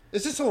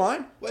 Is this a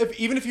line?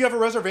 Even if you have a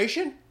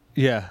reservation?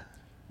 Yeah.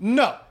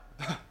 No,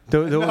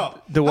 The no.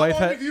 the wife How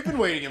long had. have you been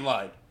waiting in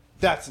line?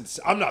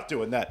 I'm not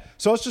doing that.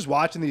 So I was just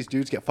watching these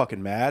dudes get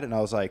fucking mad, and I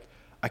was like,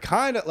 I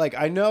kind of like,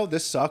 I know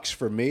this sucks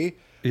for me,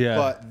 Yeah.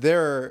 but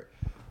they're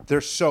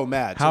so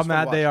mad. So How it's fun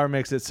to mad they watch. are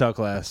makes it suck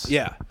less.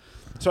 Yeah.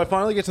 So I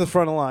finally get to the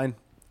front of the line.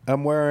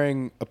 I'm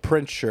wearing a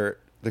Prince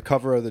shirt, the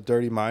cover of the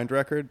Dirty Mind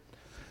record,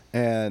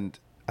 and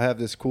I have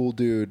this cool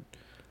dude,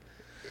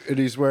 and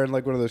he's wearing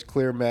like one of those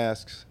clear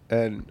masks,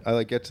 and I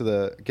like get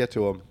to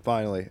him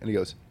finally, and he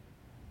goes,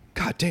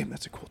 "God damn,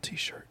 that's a cool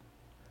T-shirt."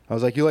 I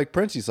was like, "You like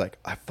Prince?" He's like,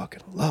 "I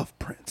fucking love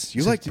Prince."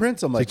 You like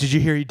Prince? I'm It's like, like, did you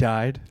hear he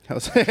died? I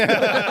was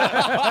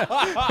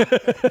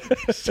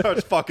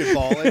starts fucking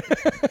bawling.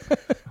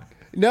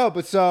 No,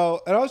 but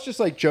so, and I was just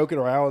like joking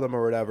around with him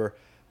or whatever.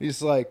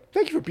 He's like,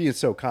 "Thank you for being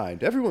so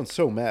kind. Everyone's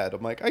so mad."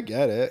 I'm like, "I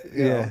get it.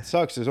 You know, Yeah. it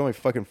sucks. There's only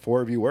fucking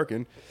 4 of you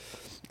working."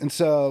 And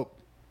so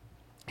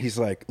he's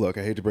like, "Look,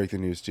 I hate to break the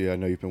news to you. I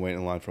know you've been waiting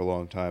in line for a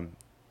long time.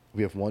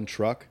 We have one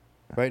truck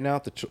right now.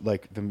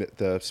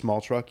 The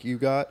small truck you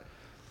got,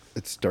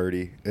 it's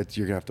dirty.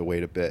 You're gonna have to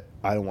wait a bit.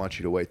 I don't want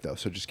you to wait though.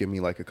 So just give me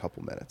like a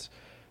couple minutes."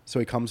 So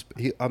he comes.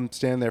 I'm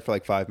standing there for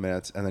like 5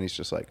 minutes, and then he's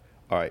just like,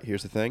 "All right,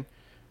 here's the thing.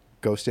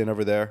 Go stand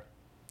over there.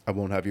 I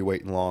won't have you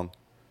waiting long.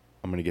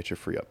 I'm gonna get your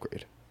free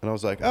upgrade." And I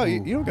was like, "Oh, you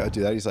don't gotta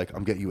do that." He's like,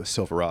 "I'm getting you a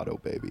Silverado,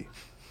 baby."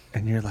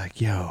 And you're like,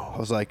 yo. I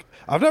was like,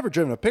 "I've never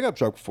driven a pickup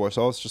truck before,"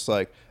 so I was just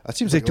like, "That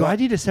seems He's like, like do a lot." I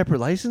need a separate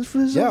license for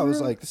this? Yeah, I was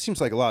like, "This seems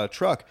like a lot of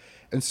truck."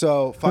 And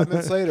so 5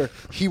 minutes later,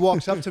 he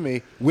walks up to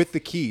me with the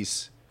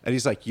keys, and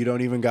he's like, "You don't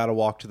even got to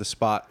walk to the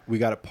spot. We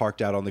got it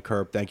parked out on the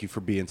curb. Thank you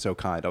for being so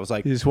kind." I was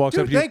like, He just walks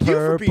 "Dude, up to you, thank you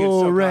for being purple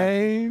so kind."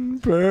 rain,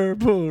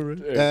 purple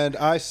rain. And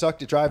I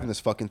sucked at driving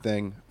this fucking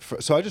thing.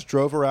 So I just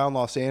drove around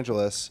Los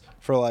Angeles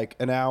for like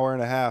an hour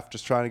and a half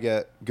just trying to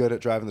get good at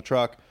driving the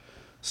truck.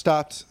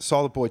 Stopped,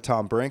 saw the boy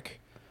Tom Brink,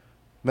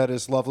 met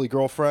his lovely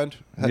girlfriend,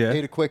 Yeah.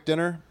 ate a quick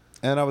dinner,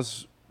 and I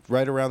was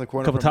right around the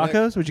corner Couple from Nick.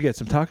 tacos? What'd you get?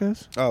 Some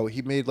tacos? Oh,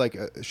 he made like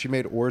she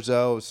made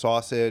orzo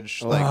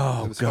sausage. Like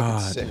Oh, it was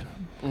God. fucking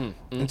sick.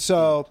 And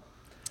so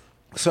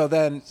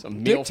then A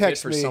meal Dick fit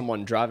texts for me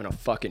someone driving a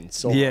fucking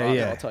Silverado.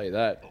 yeah. I'll tell you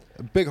that.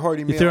 a big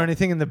hearty You meal. throw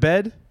anything in the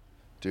bed?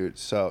 Dude,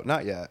 so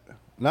not yet.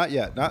 Not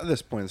at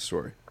this point in the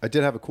story. I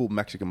did have a cool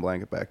Mexican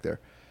blanket back there.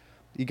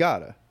 You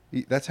gotta.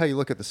 That's how you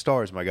look at the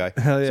stars, my guy.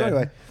 Hell yeah. So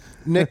anyway,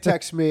 Nick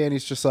texts me and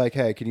he's just like,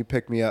 "Hey, can you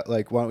pick me up?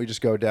 Like, why don't we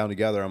just go down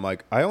together?" I'm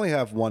like, "I only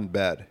have one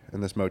bed in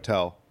this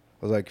motel."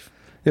 I was like, Yeah,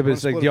 but "Wanna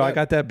it's like, split yo, a I bed?"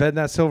 got that bed in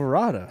that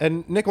Silverado.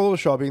 And Nick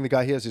Oldershaw, being the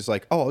guy he is, he's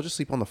like, "Oh, I'll just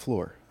sleep on the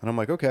floor." And I'm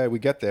like, "Okay." We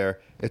get there.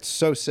 It's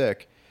so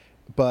sick,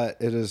 but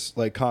it is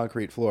like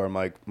concrete floor. I'm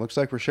like, "Looks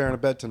like we're sharing a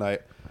bed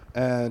tonight."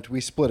 And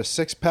we split a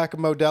 6-pack of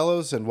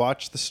Modelo's and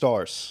watched the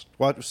stars.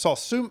 Saw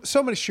so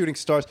many shooting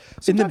stars.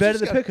 In the Sometimes bed you of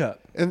the just gotta-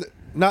 pickup?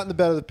 Not in the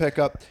bed of the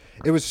pickup.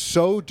 It was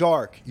so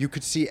dark. You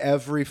could see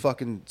every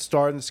fucking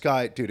star in the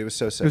sky. Dude, it was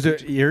so sick. Was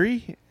it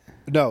eerie?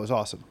 No, it was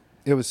awesome.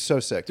 It was so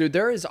sick. Dude,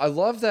 I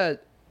love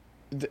that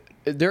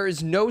there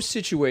is no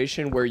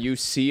situation where you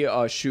see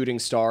a shooting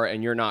star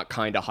and you're not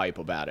kind of hype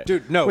about it.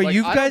 Dude, no. Wait, like,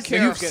 you I don't guys,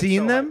 care you've if it's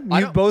seen so them? high. I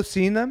You've don't- both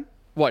seen them?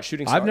 What,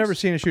 shooting stars? I've never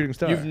seen a shooting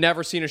star. You've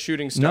never seen a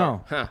shooting star?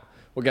 No. Huh.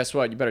 Well, guess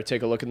what? You better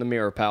take a look in the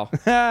mirror, pal.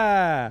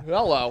 Ha!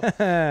 Hello.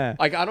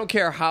 Like, I don't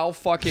care how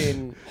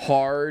fucking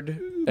hard.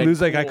 and Lou's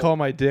like, I cool- call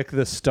my dick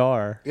the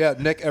star. Yeah,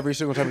 Nick every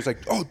single time he's like,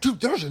 "Oh,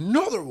 dude, there's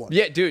another one."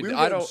 Yeah, dude, we were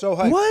I getting don't- so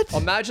hyped. What?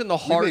 Imagine the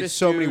We made hardest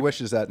so many dude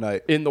wishes that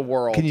night. in the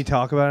world. Can you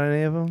talk about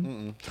any of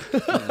them?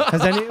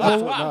 Has any?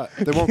 Well, Not.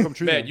 They won't come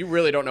true. Man, then. you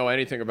really don't know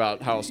anything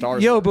about how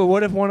stars. yo, but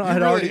what if one You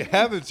had really already?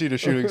 haven't seen a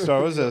shooting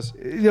star. What's this?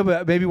 Yeah,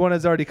 but maybe one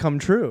has already come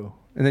true,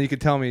 and then you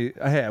could tell me,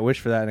 hey, I wish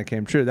for that, and it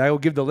came true. That will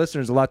give the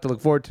listeners a lot to look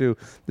forward to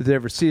that they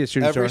ever see a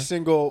shooting Every star.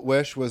 single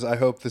wish was, "I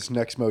hope this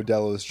next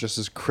Modelo is just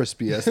as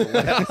crispy as the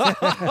last."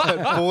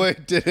 And boy,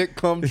 did it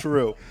come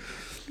true.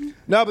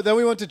 No, but then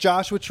we went to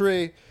Joshua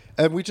Tree,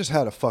 and we just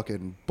had a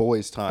fucking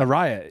boys' time. A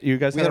riot. You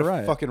guys We had had a a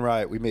riot. fucking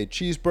riot. We made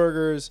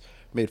cheeseburgers,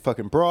 made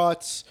fucking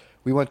brats.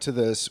 We went to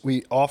this.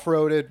 We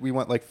off-roaded. We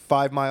went like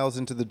 5 miles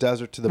into the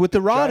desert to the With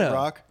the giant Rado.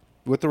 rock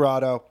with the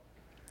Rado.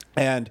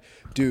 And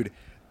dude,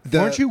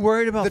 Weren't you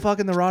worried about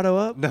fucking the Rado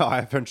up? No, I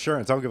have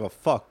insurance. I don't give a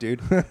fuck,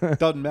 dude.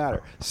 Doesn't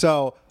matter.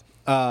 So,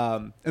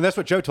 and that's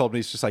what Joe told me.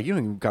 He's just like, "You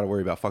don't even got to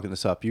worry about fucking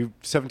this up. You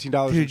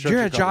 $17 Dude, insurance. you're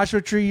at covered."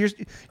 Joshua Tree.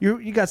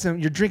 You got some.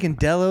 You're drinking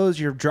Delos.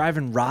 You're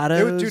driving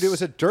Rados. Dude, it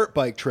was a dirt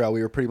bike trail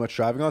we were pretty much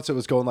driving on, so it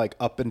was going like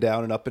up and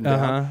down and up and down.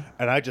 Uh-huh.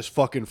 And I just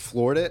fucking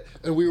floored it.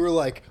 And we were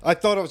like, I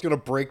thought I was gonna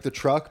break the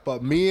truck,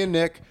 but me and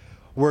Nick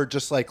were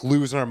just like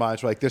losing our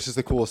minds. We're like, this is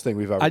the coolest thing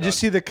we've ever I done. just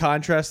see the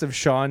contrast of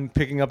Sean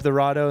picking up the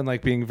Rado and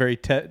like being very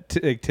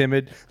like,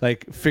 timid,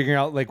 like figuring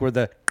out like where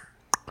the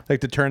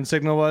turn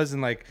signal was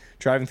and like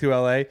driving through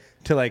LA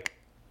to like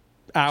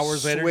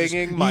hours later,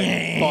 swinging my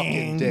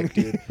fucking dick,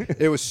 dude.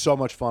 It was so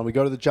much fun. We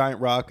go to the giant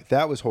rock.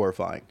 That was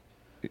horrifying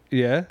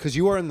Yeah. because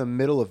you are in the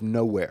middle of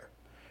nowhere,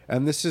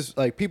 and this is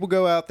like people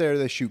go out there.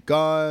 They shoot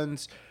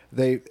guns.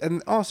 They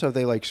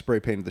like spray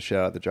painted the shit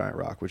out of the giant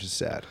rock, which is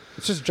sad.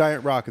 It's just a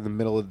giant rock in the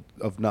middle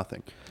of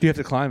nothing. You have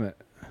to climb it.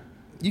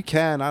 You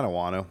can. I don't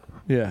want to.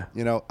 Yeah.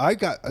 You know,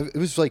 it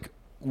was like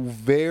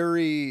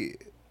very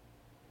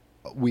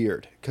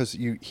weird because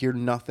you hear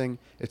nothing.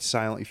 It's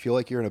silent. You feel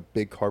like you're in a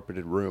big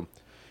carpeted room.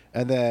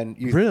 And then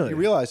you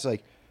realize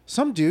like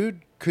some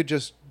dude could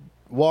just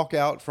walk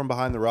out from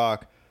behind the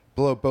rock,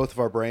 blow both of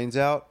our brains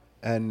out,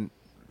 and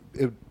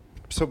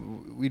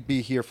we'd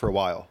be here for a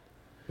while.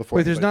 Before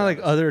Wait, there's not anybody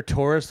like dies. other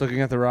tourists looking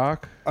at the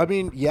rock? I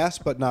mean, yes,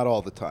 but not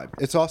all the time.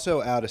 It's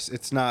also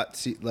it's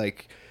not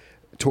like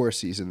tourist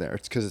season there.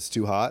 It's because it's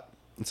too hot.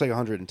 It's like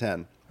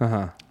 110.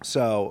 Uh-huh.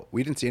 So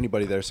we didn't see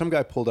anybody there. Some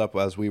guy pulled up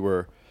as we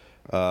were.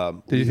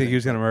 Did you think he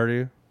was going to murder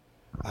you?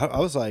 I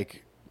was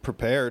like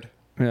prepared,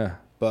 Yeah.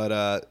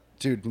 but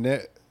dude,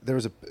 Nick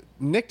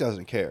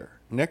doesn't care.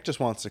 Nick just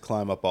wants to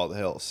climb up all the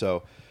hills.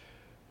 So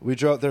we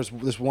drove. There's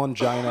this one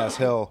giant ass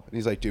hill, and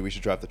he's like, "Dude, we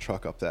should drive the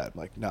truck up that." I'm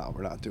like, "No,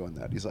 we're not doing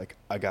that." He's like,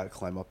 "I gotta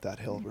climb up that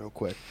hill real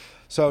quick."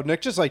 So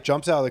Nick just like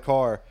jumps out of the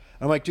car.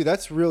 I'm like, "Dude,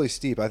 that's really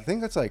steep. I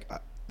think that's way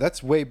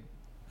That's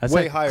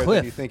way like higher cliff.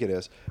 than you think it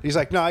is." He's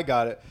like, "No, I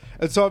got it."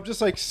 And so I'm just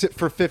like sit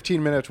for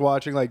 15 minutes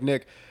watching like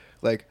Nick,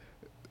 like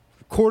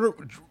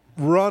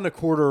run a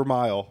quarter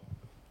mile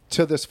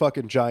to this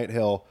fucking giant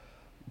hill.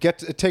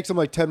 It takes him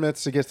like 10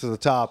 minutes to get to the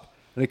top,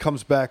 and he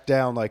comes back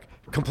down like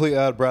completely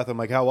out of breath. I'm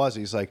like, "How was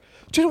he?" He's like,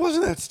 "Dude, it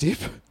wasn't that steep."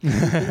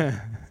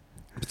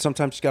 But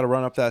sometimes you got to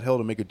run up that hill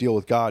to make a deal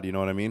with God. You know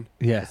what I mean?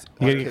 Yeah. You got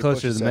to Okay, get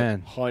closer to Bush the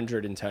said. man.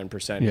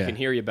 110%. Yeah. He can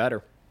hear you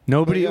better.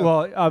 Nobody, Yeah.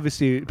 well,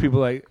 obviously, people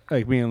like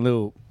me and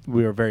Lou,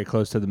 we are very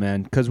close to the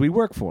man because we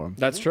work for him.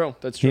 That's true.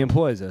 That's He true.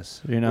 employs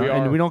us, you know, We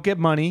and are- we don't get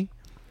money.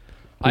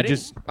 I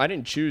We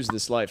didn't choose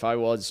this life. I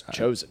was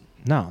chosen.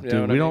 No, You know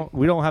dude, what I mean?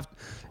 we don't have.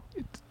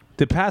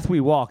 The path we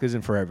walk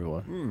isn't for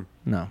everyone.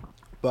 No.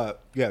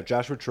 But yeah,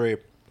 Joshua Tree,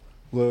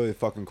 literally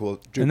fucking cool.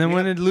 Dude, And then we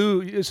when had- did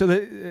Lou? So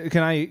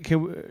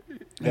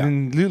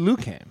and Lou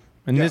came,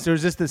 and Yeah. this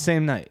was just the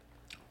same night.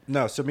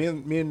 No, so me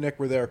and Nick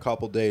were there a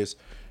couple days.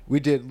 We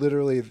did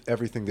literally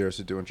everything there is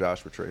to do in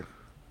Joshua Tree.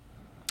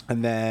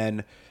 And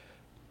then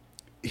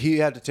he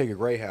had to take a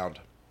Greyhound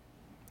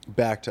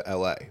back to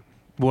LA.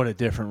 What a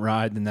different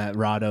ride than that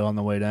Rado on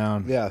the way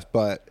down. Yes,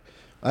 but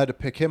I had to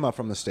pick him up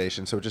from the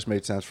station, so it just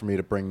made sense for me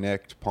to bring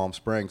Nick to Palm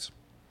Springs.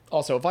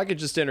 Also, if I could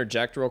just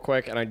interject real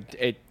quick, and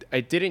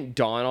it didn't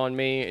dawn on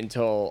me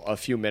until a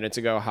few minutes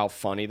ago how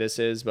funny this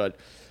is, but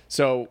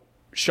so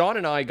Sean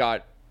and I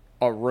got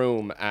a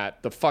room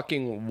at the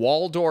fucking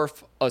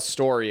Waldorf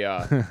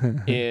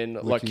Astoria in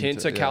La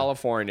Quinta, yeah.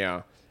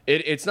 California.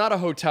 It's not a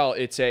hotel,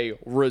 it's a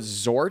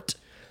resort.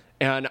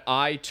 And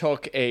I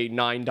took a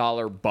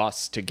 $9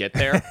 bus to get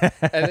there,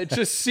 and it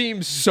just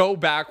seems so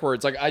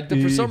backwards. Like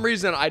for some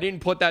reason, I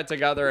didn't put that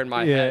together in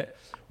my head.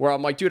 Where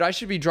I'm like, dude, I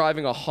should be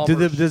driving a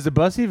Hummer. Does the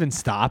bus even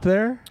stop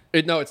there?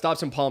 No, it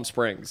stops in Palm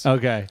Springs.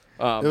 Okay.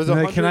 It was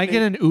Like, can I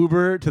get an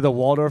Uber to the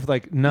Waldorf?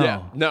 Like, no.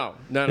 Yeah,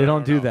 no, They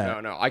don't do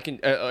that. No, I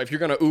can. If you're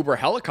gonna Uber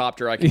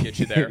helicopter, I can get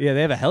you there. Yeah,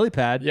 they have a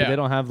helipad, but Yeah. they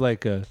don't have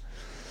like a.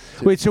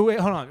 Wait, hold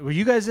on. Were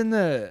you guys in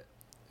the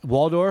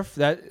Waldorf?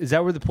 Is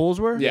that where the pools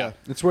were? Yeah.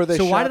 It's where they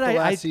So shot why did the I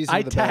last season I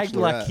of The tagged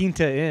La Bachelorette.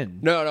 Quinta in?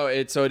 No,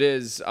 it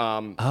is.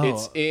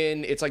 Oh.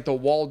 It's like the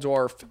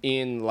Waldorf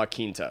in La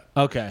Quinta.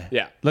 Okay.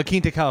 Yeah. La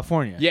Quinta,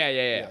 California.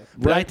 Yeah.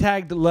 But I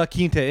tagged La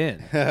Quinta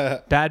in.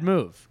 Bad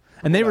move.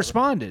 And they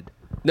responded.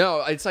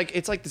 No, it's like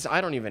this. I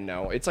don't even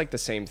know. It's like the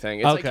same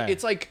thing. Okay.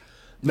 It's like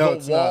No, the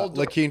it's not. Waldorf.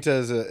 La Quinta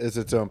is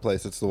its own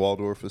place. It's the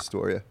Waldorf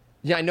Astoria.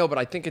 Yeah, I know, but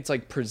I think it's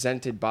like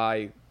presented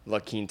by La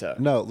Quinta.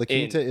 No, La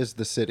Inn. Quinta is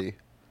the city.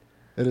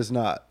 It is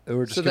not.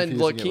 We're just So then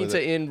La confusing it with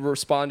Quinta it. Inn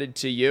responded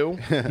to you.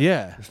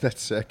 Yeah.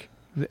 That's sick.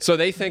 So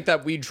they think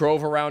that we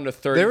drove around to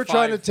 35 They were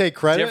trying to take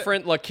credit?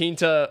 different La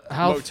Quinta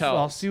I'll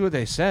motels. see what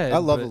they said. I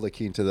love but- the La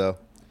Quinta though.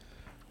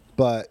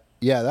 But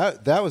yeah,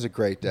 that was a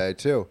great day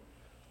too.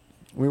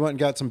 We went and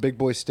got some big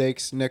boy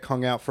steaks. Nick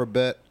hung out for a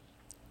bit.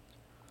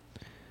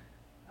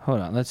 Hold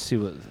on. Let's see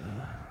what.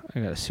 I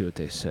got to see what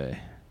they say.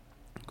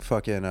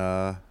 Fucking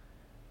I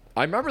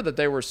remember that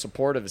they were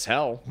supportive as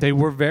hell. They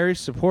were very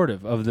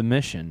supportive of the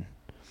mission.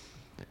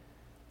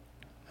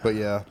 but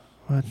yeah.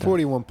 What the-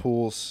 41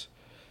 pools.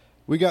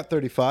 We got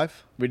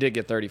 35. We did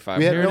get 35.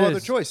 We had Here it no other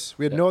is. choice.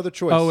 We had no other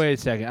choice. Oh, wait a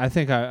second. I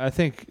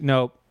think,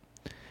 nope.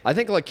 I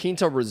think La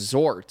Quinta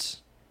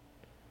Resort.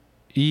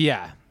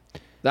 Yeah.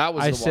 That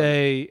was I the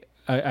say,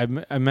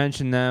 I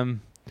mentioned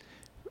them.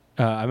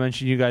 I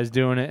mentioned you guys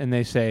doing it, and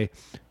they say,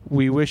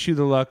 "We wish you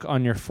the luck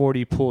on your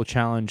 40 pool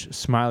challenge."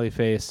 Smiley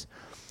face,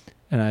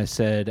 and I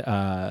said,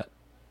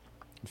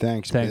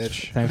 Thanks, "Thanks,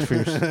 bitch.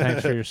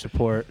 thanks for your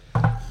support."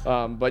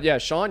 one. But yeah,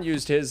 Sean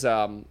used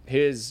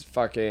his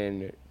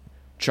fucking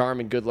charm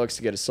and good looks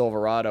to get a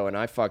Silverado, and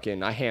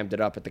I hammed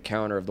it up at the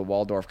counter of the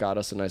Waldorf, got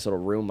us a nice little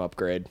room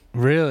upgrade.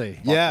 Really?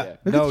 Yeah.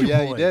 Look No, at you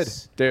yeah, you did.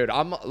 boys. Dude,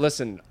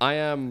 I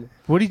am,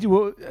 What did you?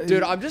 What,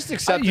 dude, I'm just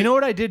accepting. You know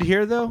what I did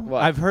hear though?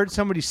 What? I've heard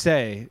somebody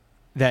say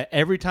that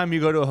every time you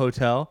go to a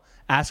hotel,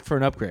 ask for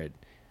an upgrade.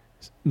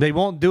 They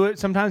won't do it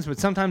sometimes, but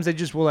sometimes they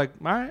just will like,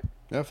 all right,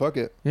 Yeah, fuck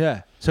it.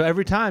 yeah. So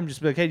every time,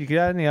 just be like, hey, you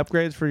got any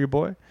upgrades for your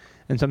boy?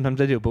 And sometimes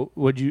they do. But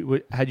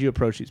how'd you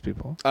approach these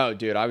people? Oh,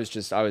 dude, I was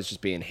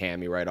just being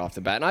hammy right off the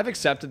bat, and I've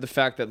accepted the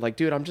fact that, like,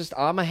 dude,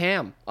 I'm a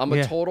ham. I'm a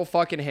Yeah. total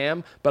fucking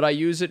ham, but I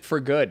use it for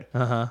good.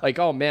 Uh-huh. Like,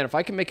 oh man, if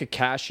I can make a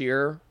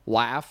cashier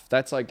laugh,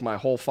 that's like my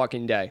whole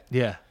fucking day.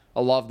 Yeah.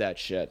 I love that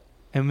shit.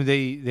 And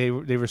they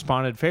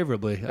responded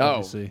favorably,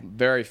 obviously. Oh,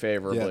 very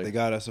favorably. Yeah, they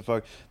got us a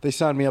fuck. They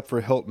signed me up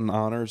for Hilton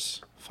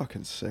Honors.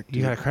 Fucking sick, dude.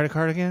 You got a credit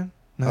card again?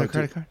 Another Oh,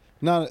 credit dude. card?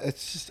 No,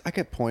 it's just I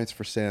get points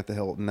for staying at the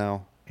Hilton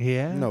now.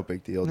 Yeah. No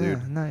big deal, dude.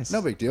 Yeah, nice.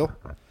 No big deal.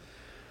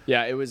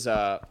 Yeah, it was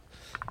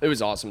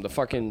awesome.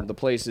 The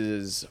place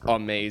is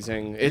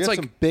amazing. We It's got like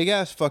some big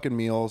ass fucking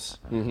meals.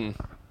 Mm-hmm.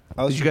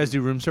 Did you guys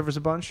do room service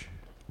a bunch?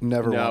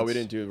 Never. no, once. we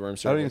didn't do room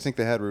service. I don't even think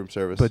they had room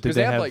service. But did because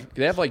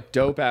they have like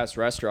dope ass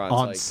restaurants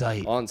On like,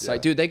 site. On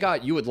site, dude.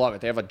 You would love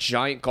it. They have a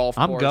giant golf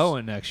I'm course.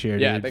 going next year,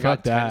 Yeah, dude. they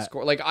Fuck got tennis that.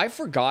 court. Like I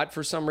forgot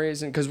for some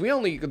reason because we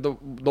only the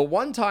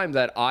one time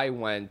that I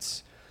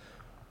went,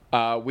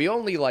 we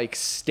only like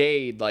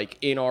stayed like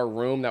in our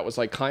room that was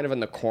like kind of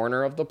in the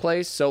corner of the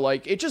place. So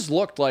like it just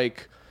looked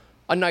like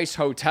a nice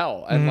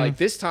hotel. And like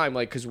this time,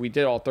 like because we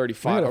did all we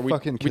 35, had a or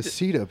fucking we did,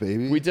 casita,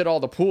 baby. we did all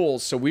the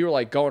pools, so we were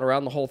like going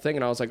around the whole thing,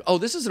 and I was like, "Oh,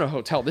 this isn't a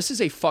hotel. This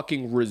is a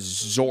fucking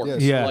resort." Yeah,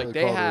 Yeah. Like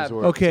they called a have,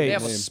 resort. Okay. they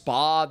have a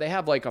spa. They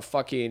have like a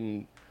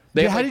fucking.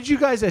 They Yeah, have, how like- did you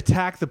guys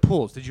attack the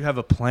pools? Did you have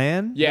a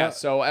plan? Yeah.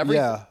 So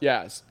Yeah.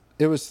 Yes,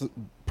 It was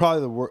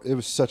probably the worst. It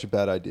was such a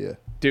bad idea.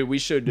 dude. We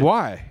should.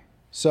 Why?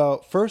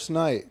 So first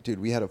night, dude,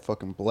 we had a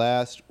fucking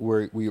blast.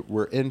 We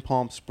were in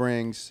Palm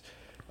Springs,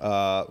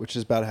 which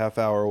is about a half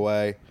hour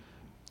away.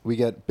 We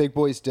get big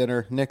boys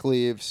dinner. Nick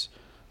leaves.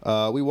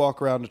 We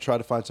walk around to try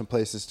to find some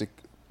places to.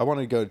 I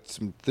wanted to go to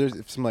some. There's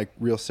some like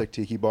real sick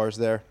tiki bars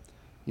there.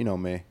 You know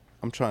me.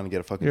 I'm trying to get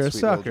a fucking. You're a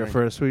sweet little sucker drink.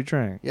 for a sweet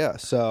drink. Yeah,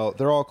 so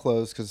they're all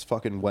closed because it's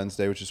fucking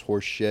Wednesday, which is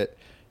horse shit.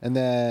 And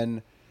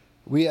then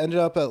we ended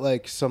up at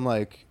like some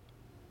like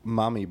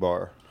mommy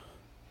bar,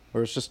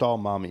 where it's just all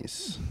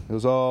mommies. It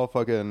was all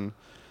fucking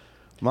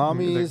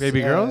mommies, Like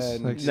baby girls?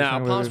 and- Like- Nah,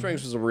 Something Palm with-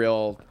 Springs was a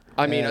real.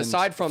 I mean, and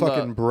aside from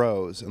fucking the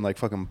bros and like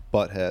fucking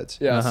butt heads.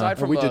 yeah, Uh-huh. aside And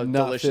from we the did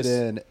not delicious,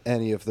 fit in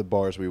any of the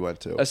bars we went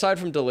to. aside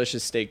from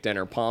delicious steak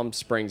dinner, Palm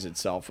Springs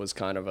itself was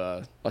kind of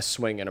a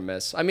swing and a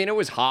miss. I mean, it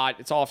was hot.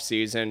 It's off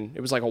season.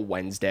 It was like a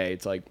Wednesday.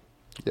 It's like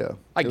Yeah,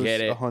 I was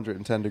get it.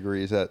 110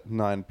 degrees at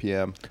 9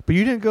 p.m. But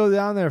you didn't go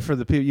down there for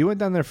the people. You went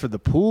down there for the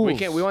pools.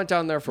 we went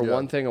down there for Yeah.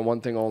 one thing and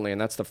one thing only, and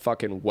that's the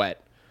fucking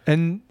wet.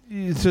 And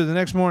so the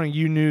next morning,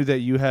 you knew that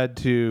you had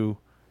to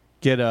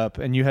get up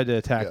and you had to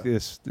attack Yeah.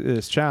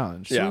 this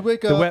challenge. So Yeah. we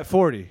wake The up. wet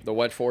 40. The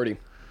wet 40.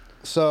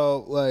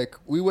 So, like,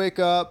 we wake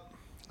up.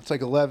 It's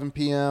like 11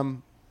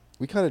 p.m.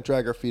 We kind of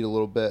drag our feet a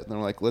little bit, and then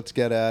we're like, let's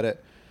get at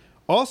it.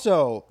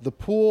 Also, the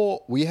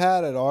pool we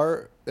had at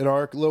our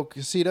little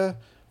casita,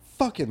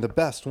 fucking the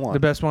best one. The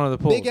best one of the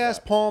pools. Big ass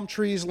palm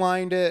trees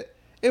lined it.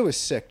 It was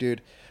sick,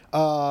 dude.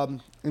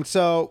 And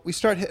so we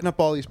start hitting up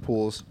all these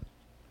pools.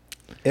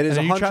 It is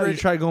And you 100.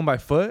 tried going by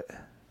foot?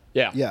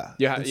 Yeah. Yeah.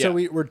 Yeah. And yeah. so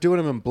we're doing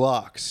them in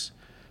blocks.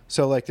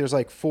 So like there's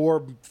like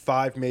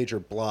 4-5 major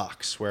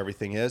blocks where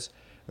everything is.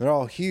 They're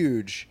all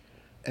huge,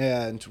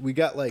 and we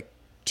got like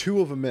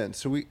 2 of them in.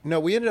 So we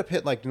ended up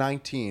hitting like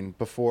 19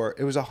 before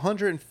it was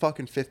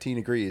 115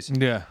 degrees.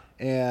 Yeah.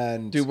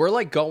 And Dude, we're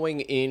like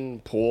going in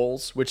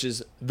pools, which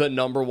is the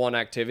number one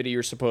activity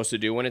you're supposed to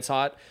do when it's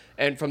hot.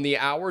 And from the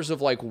hours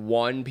of like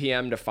 1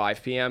 p.m. to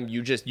 5 p.m.,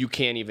 you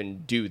can't even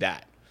do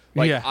that.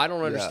 Like, Yeah. I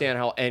don't understand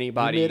how we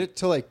anybody. made it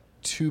to like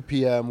 2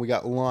 p.m. We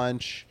got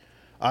lunch.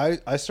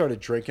 I started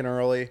drinking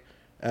early,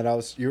 and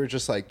you were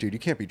just like, dude, you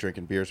can't be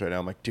drinking beers right now.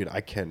 I'm like, dude,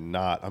 I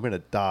cannot. I'm gonna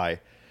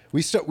die.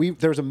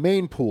 There was a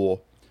main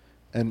pool,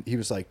 and he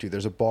was like, dude,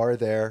 there's a bar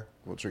there.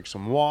 We'll drink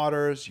some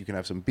waters. You can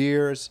have some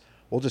beers.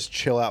 We'll just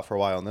chill out for a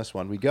while on this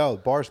one. We go.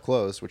 The bar's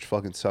closed, which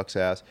fucking sucks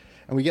ass,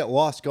 and we get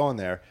lost going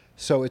there.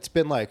 So it's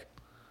been like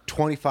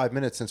 25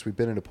 minutes since we've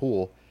been in a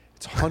pool.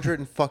 It's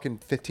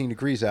 115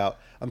 degrees out.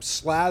 I'm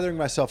slathering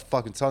myself with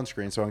fucking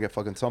sunscreen so I don't get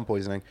fucking sun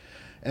poisoning.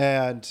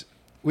 And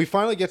we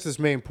finally get to this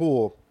main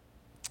pool,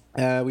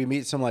 and we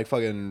meet some like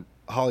fucking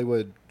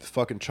Hollywood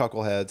fucking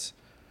chuckleheads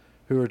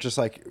who are just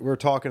like, we're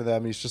talking to them,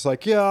 and he's just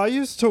like, yeah, I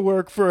used to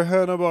work for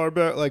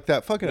Hanna-Barbera, like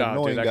that fucking No,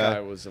 annoying dude, that guy. guy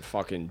was a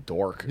fucking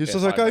dork. He's if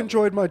just like, I've I ever-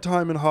 enjoyed my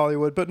time in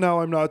Hollywood, but now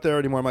I'm not there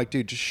anymore. I'm like,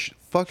 dude, just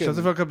fucking Shut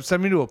the fuck up.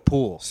 Send me to a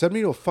pool. send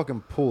me to a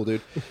fucking pool,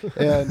 dude.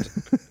 And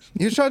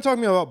he was trying to talk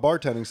to me about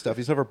bartending stuff.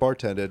 He's never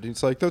bartended.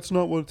 He's like, that's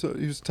not what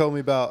he was telling me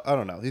about. I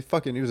don't know. He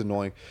was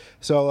annoying.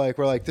 So like,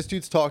 we're like, this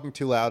dude's talking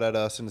too loud at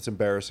us, and it's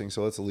embarrassing.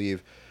 So let's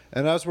leave.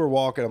 And as we're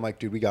walking, I'm like,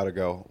 dude, we gotta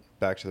go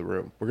back to the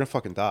room. We're gonna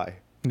fucking die.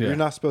 Yeah. You're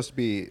not supposed to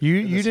be.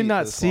 You did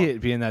not see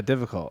it being that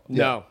difficult.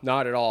 No,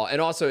 not at all.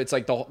 And also, it's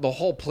like the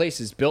whole place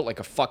is built like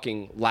a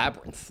fucking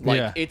labyrinth. Like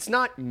Yeah. it's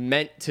not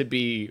meant to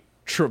be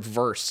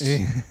traversed.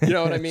 You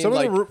know what I mean? Some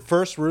like, of the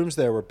first rooms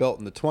there were built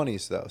in the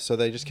 20s, though, so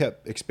they just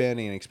kept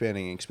expanding and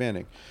expanding and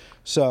expanding.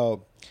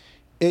 So,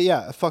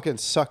 it fucking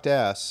sucked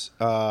ass.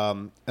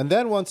 And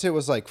then once it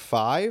was like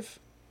 5,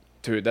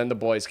 dude, then the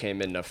boys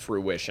came into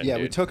fruition. yeah,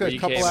 dude. we took a We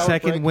couple came- hours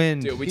Second break.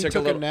 wind. Dude, we He took,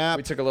 took a a little nap.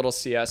 We took a little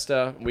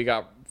siesta. We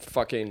got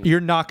fucking.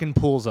 You're knocking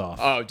pools off.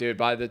 Oh, dude!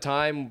 By the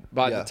time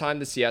Yeah.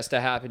 the siesta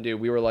happened, dude,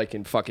 we were like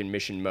in fucking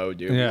mission mode,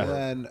 dude. Yeah. And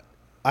then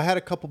I had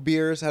a couple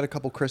beers, had a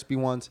couple crispy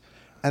ones,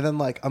 and then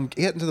like I'm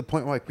getting to the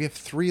point where like we have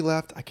 3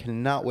 left. I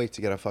cannot wait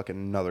to get a fucking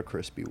another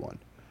crispy one,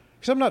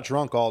 because I'm not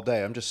drunk all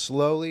day. I'm just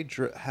slowly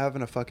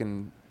having a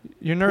fucking.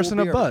 You're nursing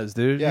pool a beer. buzz,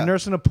 dude. Yeah. You're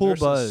nursing a pool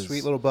Nursing a buzz.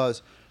 sweet little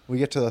buzz. We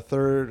get to the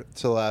third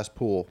to the last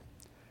pool,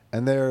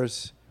 and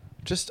there's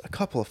just a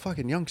couple of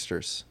fucking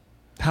youngsters,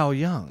 How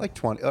young? like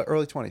 20,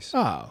 early 20s,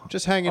 oh,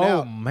 just hanging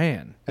oh out.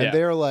 man. And Yeah.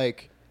 they're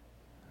like,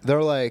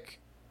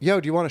 yo,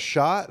 do you want a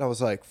shot? And I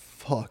was like,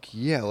 fuck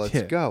yeah, let's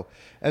Yeah. go.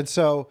 And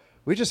so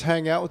we just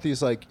hang out with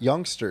these like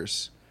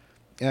youngsters,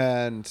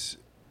 and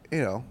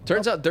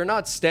Turns out they're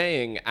not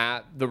staying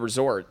at the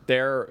resort.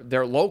 They're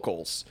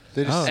locals.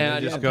 they just Oh, they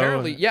And just go-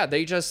 apparently, yeah,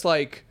 they just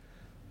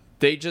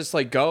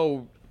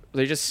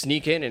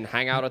sneak in and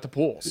hang out at the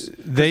pools.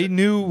 They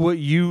knew what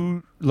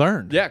you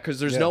learned. Yeah, because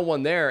there's Yeah. no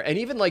one there, and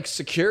even like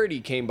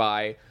security came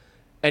by,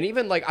 and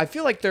even like I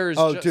feel like there's.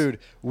 oh, just- dude,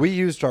 we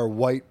used our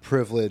white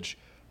privilege.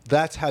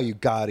 That's how you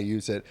gotta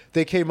use it.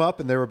 They came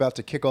up and they were about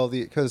to kick all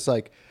the because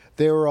like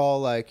they were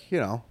all like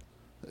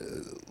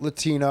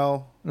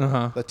Latino,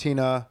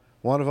 Latina.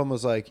 One of them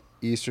was like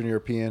Eastern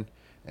European,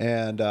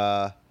 and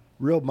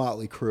real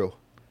motley crew.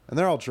 And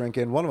they're all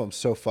drinking. One of them's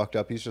so fucked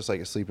up, he's just like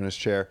asleep in his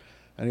chair.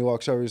 And he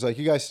walks over. He's like,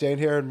 "You guys staying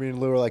here?" And me and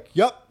Lou were like,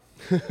 "Yup."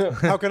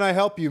 How can I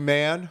help you,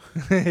 man?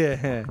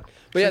 Yeah.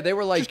 But yeah, they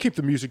were like, Just keep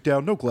the music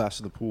down. No glass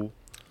in the pool.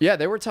 yeah,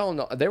 they were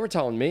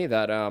telling me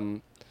that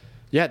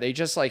yeah, they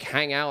just like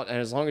hang out, and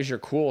as long as you're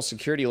cool,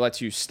 security lets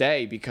you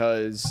stay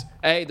because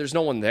A, there's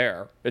no one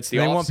there. It's the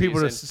They off want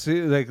people to season.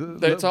 see like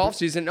It's off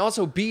season. And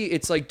also, B,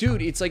 it's like,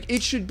 dude, it's like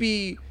it should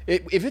be.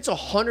 If it's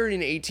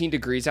 118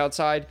 degrees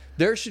outside,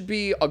 there should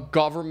be a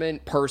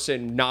government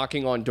person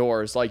knocking on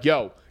doors, like,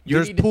 "Yo,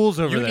 There's pools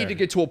over You there. need to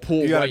get to a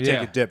pool You gotta right take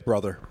now." a dip,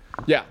 brother.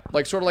 Yeah,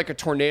 like sort of like a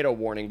tornado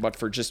warning, but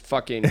for just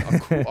fucking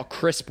a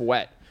crisp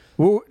wet.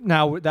 Well,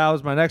 now that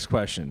was my next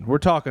question. We're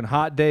talking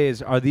hot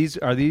days. Are these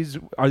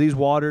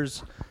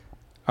waters?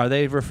 Are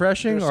they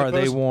refreshing or are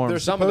they warm? They're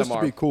Some of supposed them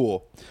to be are.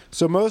 cool.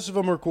 So most of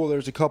them are cool.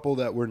 There's a couple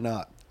that were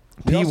not.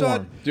 We Pee also warm.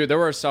 had Dude, there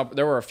were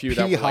a few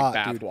that pee were like hot,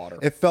 bath dude. water.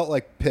 It felt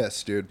like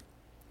piss, dude.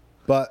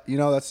 But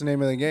that's the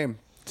name of the game.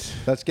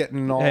 That's getting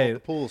in all Hey, the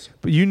pools.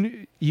 But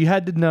you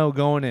had to know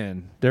going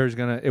in.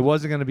 It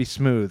wasn't gonna be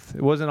smooth.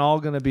 It wasn't all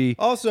gonna be.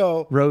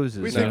 Also, Roses,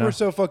 We you think know? we're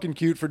so fucking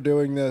cute for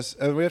doing this,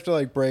 and we have to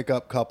like break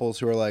up couples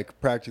who are like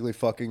practically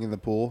fucking in the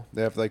pool.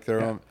 They have like their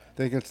own.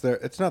 Think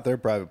it's not their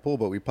private pool,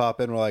 but we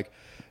pop in. We're like,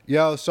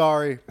 "Yo,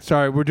 sorry."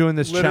 Sorry, we're doing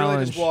this Literally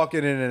challenge. just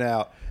walking in and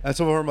out. And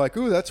some of them are like,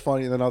 "Ooh, that's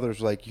funny," and then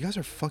others are like, "You guys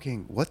are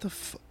fucking what the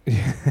fuck."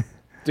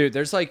 Dude,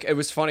 there's like it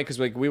was funny because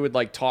like we would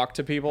like talk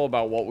to people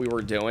about what we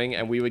were doing,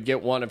 and we would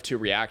get one of two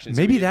reactions.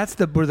 Maybe We- that's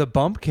where the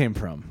bump came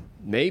from.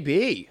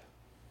 maybe.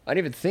 I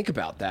didn't even think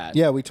about that.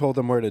 Yeah, we told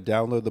them where to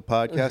download the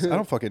podcast. I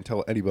don't fucking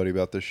tell anybody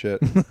about this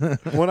shit.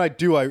 When I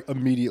do, I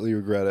immediately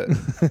regret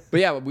it. But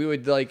yeah, we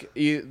would like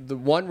the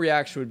one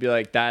reaction would be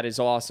like, "That is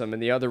awesome,"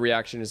 and the other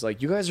reaction is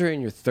like, "You guys are in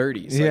your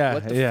 30s. Like, Yeah,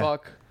 what the yeah.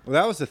 fuck?" Well,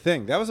 that was the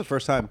thing. That was the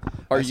first time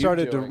Are I you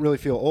started to doing? really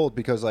feel old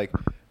because like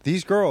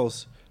these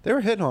girls, they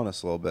were hitting on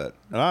us a little bit,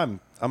 and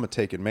I'm a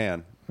taken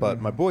man, but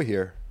my boy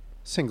here,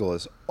 single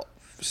as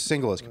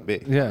can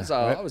be. Yeah. So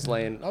I was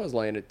laying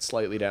it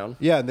slightly down.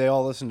 Yeah, and they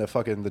all listen to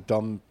fucking the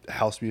dumb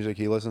house music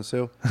he listens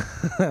to.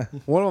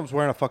 One of them's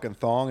wearing a fucking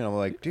thong, and I'm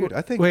like, dude,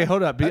 I think. Wait,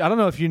 hold up. I don't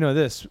know if you know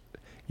this.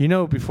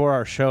 Before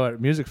our show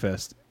at Music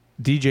Fest,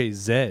 DJ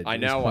Zed. I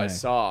was know. I playing.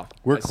 saw.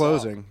 We're I saw.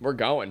 closing. We're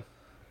going.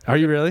 Are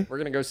you really? We're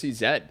gonna go see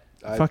Zed.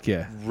 Fuck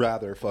yeah.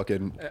 Rather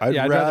fucking.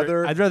 I'd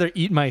rather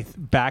eat my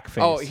back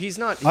face. Oh, he's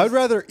not. I'd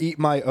rather eat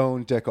my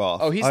own dick off.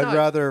 Oh, he's I'd not-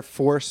 rather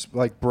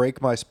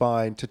break my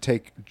spine to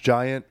take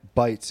giant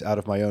bites out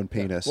of my own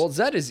penis. Well,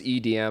 Zed is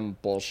EDM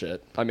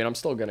bullshit. I mean, I'm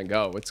still gonna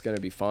go. It's gonna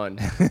be fun.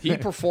 He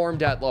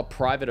performed at a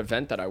private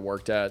event that I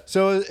worked at.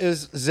 So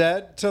is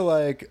Zed to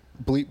like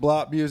bleep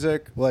blop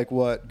music like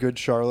what Good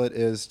Charlotte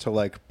is to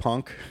like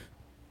punk?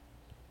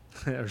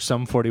 or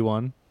some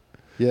 41.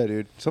 Yeah,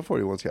 dude. Some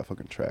 41's got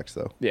fucking tracks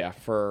though. Yeah,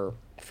 for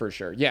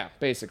sure. Yeah,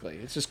 basically,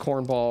 it's just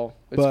cornball.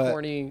 It's But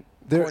corny.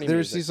 There's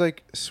music. these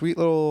like sweet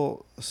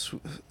little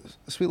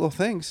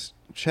things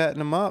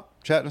chatting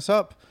us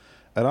up,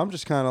 and I'm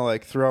just kind of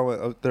like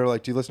throwing. They're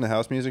like, "Do you listen to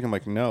house music?" I'm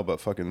like, "No, but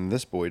fucking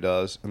this boy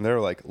does," and they're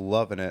like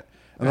loving it.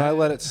 And I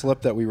let it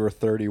slip that we were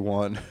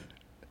 31.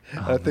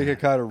 I think it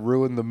kind of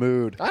ruined the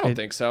mood. I don't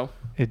think so.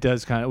 It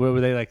does kind of.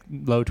 Were they like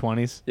low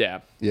 20s?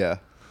 Yeah. Yeah,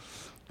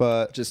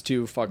 but Just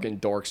two fucking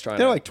dorks trying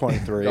they're to like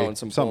 23, go on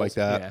some something pulls.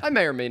 like that. Yeah. I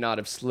may or may not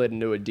have slid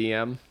into a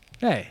DM.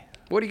 Hey,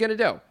 What are you gonna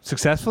do?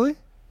 successfully?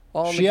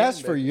 All in the She game,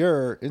 asked for baby.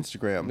 your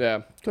Instagram.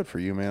 Yeah, Good for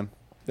you, man.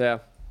 yeah.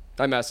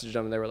 I messaged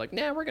them and they were like,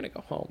 "Nah, we're gonna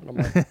go home." And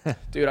I'm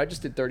like, "Dude, I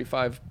just did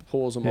 35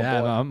 pulls on my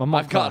Yeah, boy. I'm on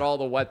I've got cloud. all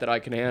the wet that I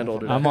can handle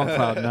today." I'm on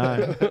cloud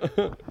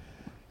 9.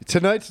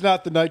 Tonight's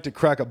not the night to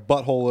crack a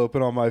butthole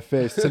open on my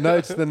face.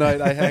 Tonight's the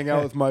night I hang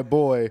out with my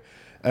boy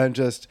and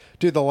just,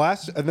 dude,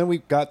 and then we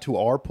got to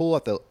our pool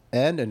at the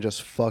end and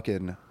just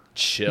fucking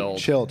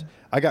chilled.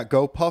 I got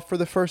GoPuff for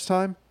the first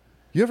time.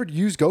 You ever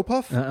use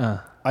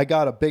GoPuff? I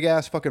got a big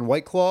ass fucking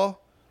White Claw.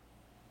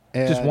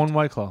 And Just one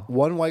White Claw.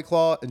 One White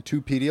Claw and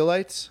 2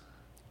 Pedialites.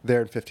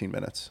 There in 15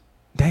 minutes.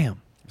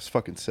 Damn. It was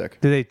fucking sick.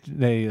 Did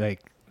they like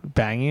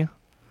bang you?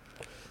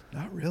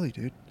 Not really,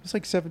 dude. It's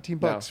like 17 No,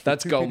 bucks. for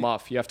that's 2 Go Pedi-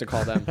 Muff. You have to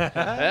call them.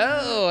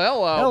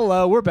 Hello.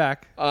 Hello, we're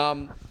back.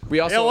 We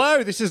also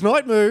Hello, this is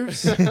Night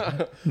Moves.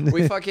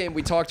 we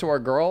talked to our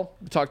girl.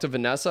 We talked to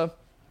Vanessa.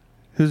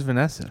 Who's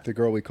Vanessa? The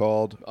girl we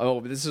called. Oh,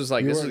 this was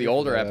like You this weren't was the here for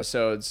older that.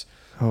 episodes.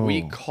 Oh.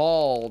 We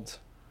called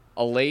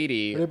a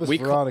lady. It was we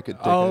Veronica. Dickhead.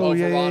 Oh,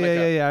 yeah,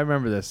 Veronica. yeah. I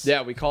remember this.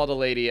 Yeah, we called a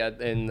lady at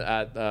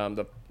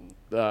the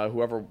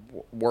whoever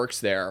works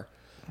there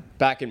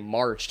back in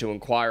March to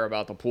inquire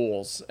about the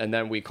pools, and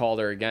then we called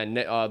her again.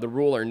 The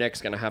ruler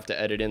Nick's gonna have to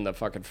edit in the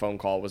fucking phone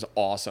call. It was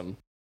awesome.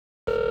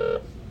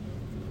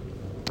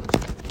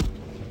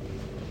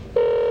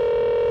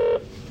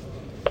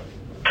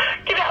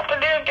 Good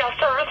afternoon, guest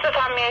services.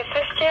 How may I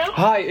assist you?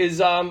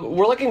 Hi,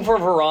 we're looking for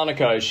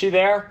Veronica. Is she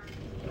there?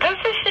 This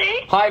is she.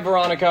 Hi,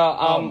 Veronica.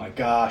 Oh my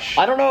gosh.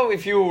 I don't know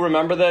if you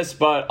remember this,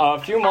 but a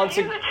few Are months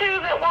you ago. the two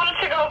that wanted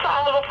to go to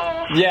all of the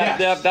pools? Yeah, Yes.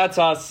 yeah, that's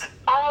us.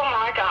 Oh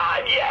my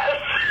God,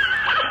 yes.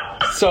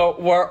 So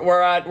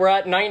we're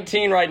at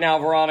 19 right now,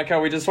 Veronica.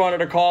 We just wanted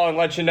to call and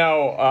let you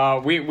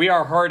know we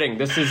are hurting.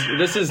 This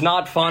is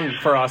not fun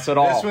for us at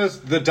all. This was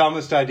the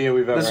dumbest idea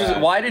we've ever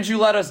had. Why did you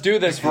let us do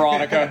this,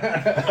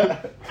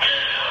 Veronica?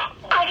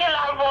 I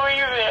cannot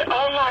believe it.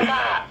 Oh my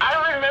God.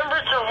 I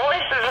remembered your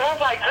voices and I was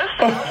like, this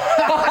is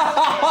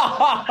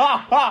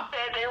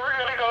said they were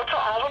going to go to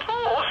all the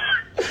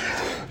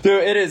pools.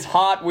 Dude, it is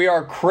hot. We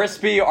are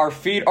crispy. Our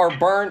feet are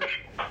burnt.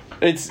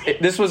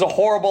 This was a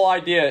horrible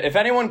idea. If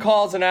anyone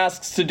calls and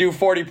asks to do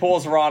 40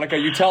 pools, Veronica,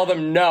 you tell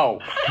them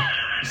no.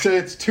 Say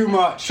it's too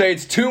much. Say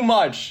it's too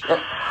much. Oh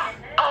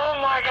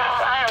my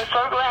God. I am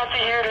so glad to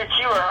hear that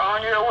you are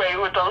on your way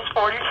with those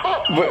 40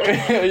 pools.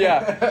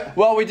 Yeah.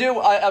 Well, we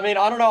do. I mean,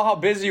 I don't know how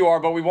busy you are,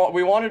 but we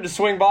wanted to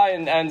swing by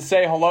and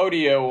say hello to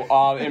you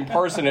in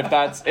person if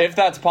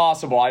that's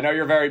possible. I know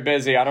you're very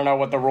busy. I don't know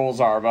what the rules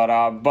are,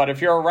 but if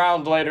you're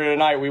around later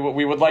tonight, we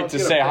would like to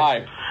say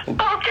hi.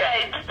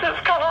 Okay,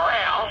 just come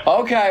around.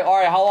 Okay. All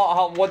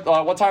right.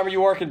 What time are you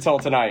working till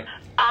tonight?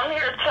 I'm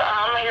here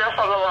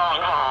for the long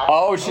haul.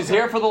 Oh, she's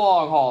here for the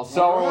long haul.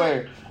 So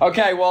are we.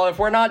 Okay. Well, if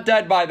we're not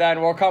dead by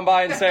then, we'll come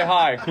by and say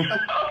hi.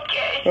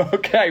 Okay.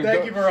 Okay.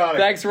 Thank you, Veronica.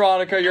 Thanks,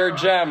 Veronica. You're a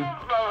gem.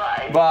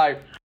 Bye-bye. Bye.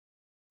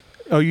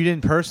 Oh, you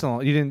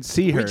didn't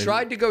see her. We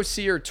tried to go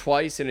see her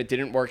twice and it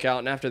didn't work out.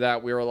 And after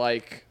that, we were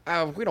like,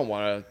 oh, we don't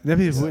want to.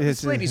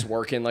 This lady's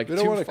working like We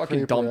don't two wanna fucking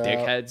creep dumb her out.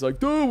 dickheads. Like,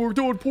 dude, we're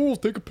doing pools.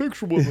 Take a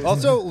picture with us.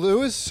 Also,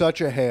 Lou is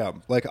such a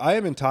ham. Like, I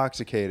am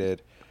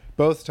intoxicated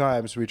both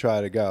times we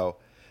try to go.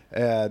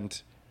 And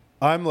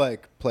I'm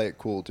like, play it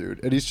cool,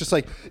 dude. And he's just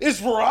like, is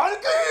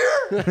Veronica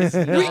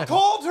here? We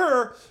called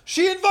her.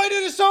 She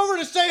invited us over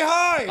to say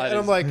hi. And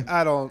I'm like,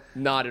 I don't.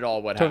 Not at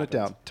all what Tone happened. it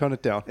down. Tone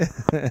it down.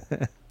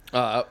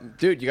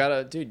 Dude, you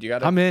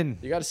gotta. I'm in.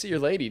 You gotta see your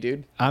lady,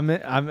 dude. I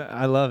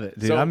love it,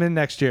 dude. So- I'm in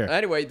next year.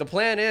 Anyway, the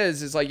plan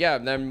is like, yeah,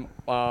 then,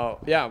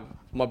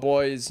 my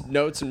boys,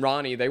 Notes and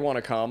Ronnie, they want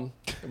to come.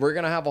 We're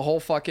gonna have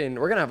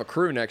we're gonna have a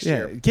crew next Yeah,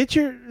 year. get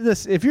your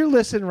this. If you're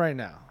listening right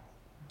now,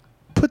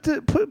 put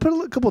a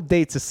couple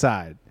dates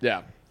aside.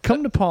 Yeah.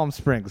 Come to Palm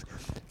Springs.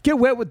 Get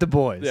wet with the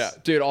boys. Yeah,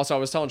 dude. Also, I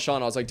was telling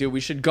Sean, I was like, dude, we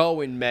should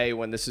go in May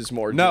when this is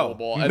more No,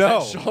 doable. And no.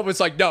 then Sean was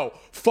like, no,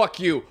 fuck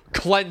you.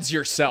 Cleanse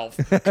yourself.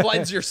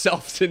 Cleanse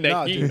yourself in the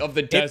Nah, heat dude, of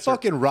the it desert.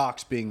 fucking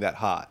rocks being that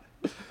hot.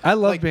 I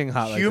love being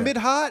hot. Humid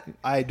like hot,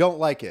 I don't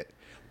like it.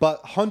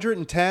 But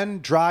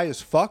 110 dry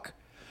as fuck.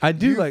 that. I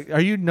do like. Are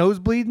you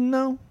nosebleeding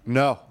though?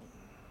 No,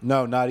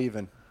 not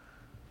even.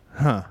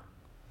 Huh.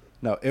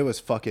 No, it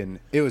was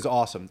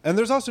awesome. And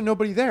there's also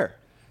nobody there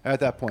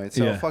at that point.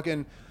 So Yeah.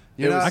 fucking,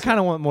 It was- I kind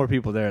of want more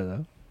people there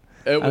though.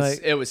 It was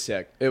like- it was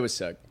sick. It was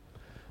sick.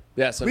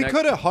 Yeah, so we next-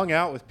 could have hung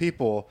out with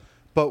people,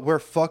 but we're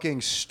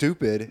fucking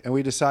stupid, and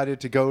we decided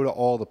to go to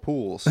all the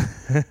pools.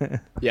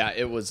 Yeah,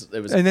 it was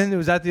And then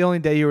was that the only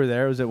day you were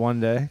there? Was it one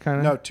day? Kind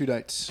of. No, 2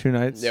 nights. 2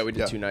 nights. yeah, we did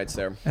Yeah. 2 nights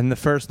there. And the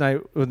first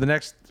night, well,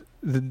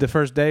 the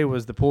first day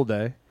was the pool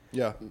day,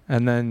 Yeah.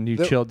 and then you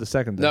The- chilled the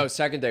second day. No,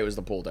 second day was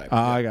the pool day.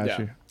 I got Yeah.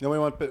 you. Then we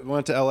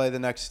went to LA the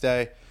next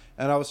day,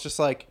 and I was just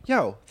like,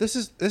 "Yo, this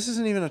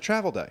isn't even a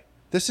travel day.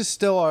 This is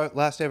still our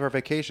last day of our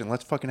vacation.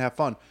 Let's fucking have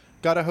fun.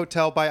 Got a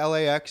hotel by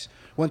LAX.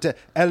 Went to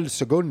El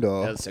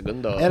Segundo. El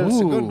Segundo. El Ooh.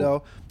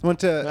 Segundo. Went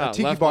to a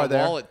tiki left bar my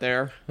there. wallet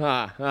there.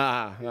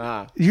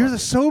 You're the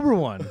sober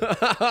one.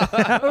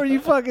 How are you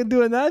fucking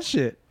doing that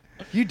shit?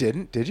 You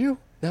didn't, did you?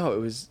 No, it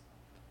was.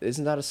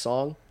 Isn't that a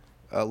song?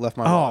 Left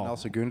my wallet in Oh. El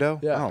Segundo?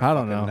 Yeah. I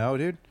don't fucking know.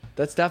 dude.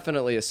 That's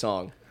definitely a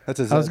song. That's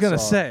a I was Zed gonna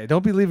song. say,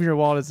 don't be leaving your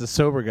wallet as the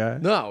sober guy.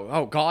 No.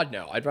 Oh God,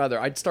 no.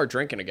 I'd start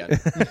drinking again.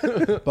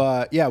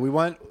 But yeah, we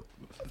went.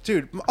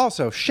 Dude,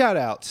 also, shout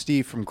out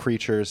Steve from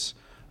Creatures.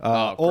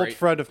 Oh, old great.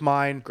 friend of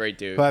mine. Great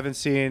dude. Who I haven't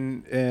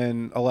seen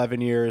in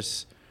 11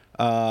 years.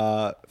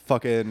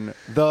 Fucking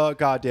the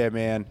goddamn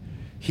man.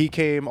 He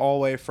came all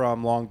the way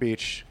from Long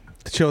Beach.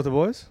 To chill with the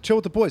boys? Chill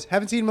with the boys.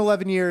 Haven't seen him in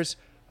 11 years.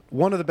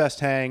 One of the best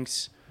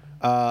hangs.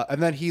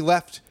 And then he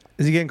left.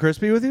 Is he getting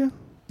crispy with you?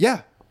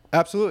 Yeah,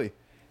 absolutely.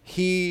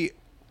 He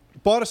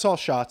bought us all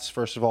shots,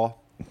 first of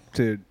all.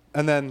 Dude.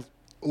 And then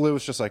Lou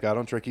was just like, I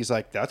don't drink. He's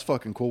like, that's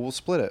fucking cool. We'll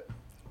split it.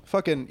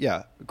 Fucking,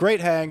 yeah.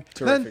 Great hang.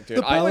 Terrific, then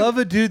dude. I boy- love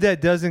a dude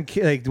that doesn't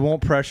like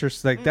won't pressure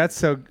like that's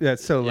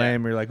so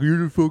lame. You're like,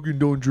 you fucking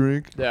don't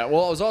drink. Yeah,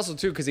 well, it was also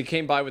too because he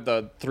came by with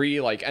the 3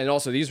 and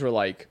also these were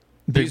like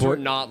Big these were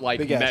boy- not like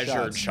big ass measured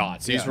shots.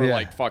 shots. These Yeah. were Yeah.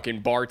 like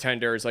fucking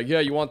bartenders. Like, yeah,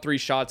 you want 3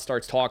 shots?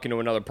 Starts talking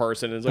to another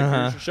person. And it's like,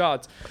 here's your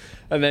shots.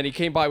 And then he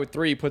came by with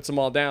 3, puts them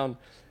all down,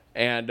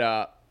 and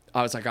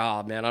I was like,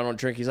 oh man, I don't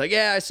drink. He's like,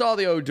 yeah, I saw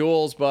the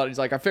O'Douls, but he's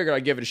like, I figured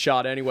I'd give it a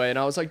shot anyway. And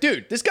I was like,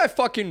 dude, this guy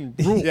fucking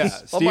rules. Yeah,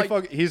 I'm Steve,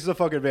 like, he's the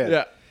fucking man.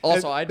 Yeah.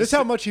 Also, And I this is just-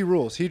 how much he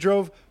rules. He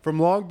drove from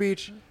Long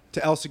Beach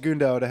to El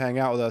Segundo to hang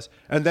out with us,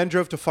 and then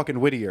drove to fucking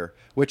Whittier,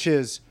 which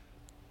is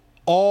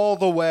all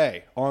the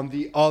way on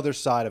the other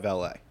side of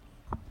LA.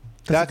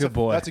 That's a good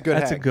boy. That's a good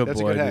That's a hang. good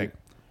That's boy, a good hang. dude.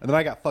 And then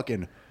I got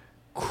fucking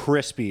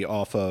crispy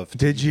off of.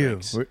 Did two you?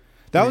 drinks.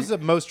 That was the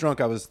most drunk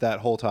I was that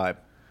whole time.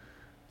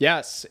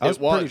 yes, I was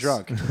it was pretty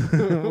drunk.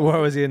 What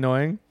was he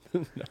annoying?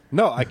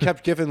 No, I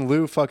kept giving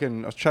Lou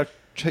fucking.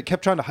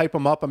 Kept trying to hype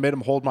him up. I made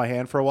him hold my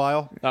hand for a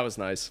while. That was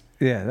nice.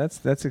 Yeah,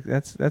 that's what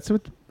We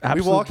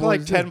absolute walked like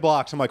boys 10 do.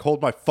 blocks. I'm like,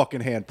 hold my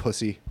fucking hand,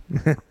 pussy.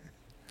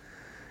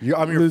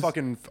 I'm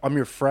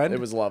your friend. It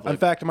was lovely. In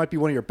fact, I might be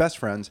one of your best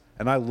friends,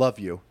 and I love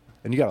you.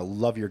 And you gotta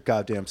love your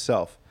goddamn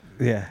self.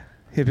 Yeah.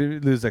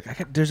 Lou's like,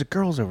 there's a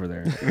girls over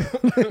there.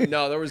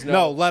 No, there was No,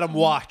 no. let him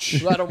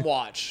watch. Let him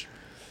watch.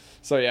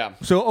 So yeah,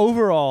 So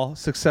overall,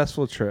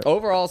 successful trip.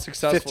 overall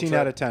successful. 15 trip.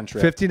 out of 10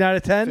 trip. 15 out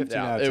of 10? 15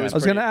 Yeah, out of it 10. was I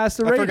was going to pretty- ask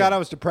the I rating. forgot I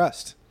was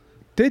depressed.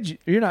 Did you?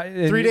 You're not.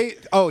 3 days.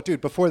 Oh,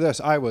 dude, before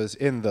this, I was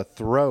in the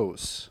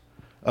throes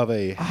of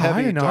a Oh, heavy,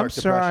 I didn't know. dark I'm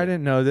sorry. depression. I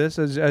didn't know this.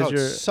 As Oh, it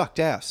you're. sucked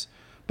ass.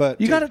 But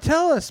You dude, got to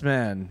tell us,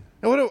 man.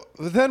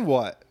 then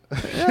what? I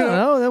don't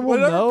know. Then we'll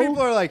Whenever know. people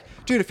are like,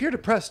 dude, if you're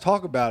depressed,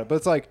 talk about it. But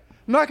it's like,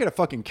 I'm not gonna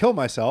fucking kill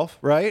myself,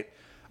 right?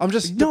 I'm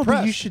just No,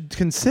 depressed. but you should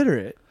consider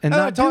it and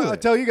And not do I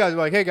it. tell you guys,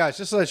 like, hey guys,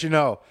 just to let you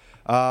know,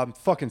 I'm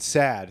fucking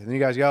sad. And you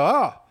guys go,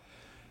 oh,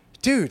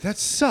 dude, that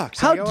sucks.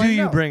 How I go, do "I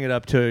you know." bring it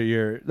up to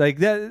your like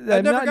that? It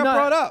never got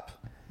brought up.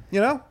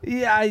 You know,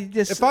 Yeah, I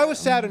just. if I was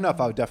sad enough,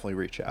 I would definitely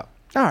reach out.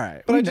 all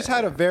right, But I just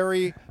had a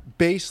very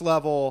base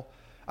level.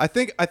 I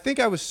think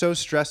I was so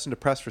stressed and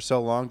depressed for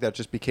so long that it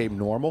just became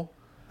normal.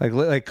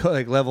 like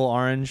level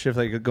orange. If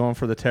like going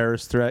for the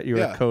terrorist threat, you were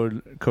Yeah.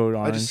 code I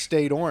orange. just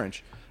stayed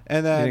orange, and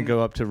you then didn't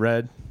go up to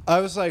red. I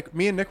was like,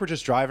 me and Nick were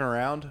just driving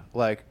around,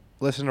 like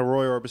listening to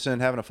Roy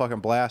Orbison, having a fucking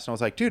blast, and I was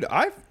like, dude,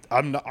 I'm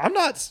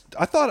not.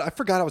 I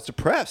forgot I was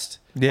depressed.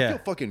 Yeah. I feel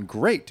fucking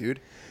great,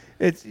 dude.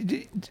 It's do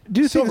things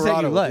that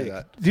Silverado you will like. do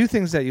that. Do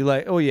things that you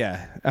like. Oh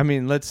yeah. I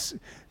mean,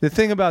 the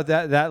thing about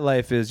that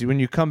life is when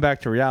you come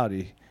back to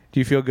reality, do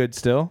you feel good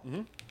still?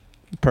 Mm-hmm.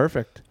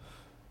 Perfect.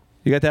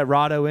 You got that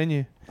Rado in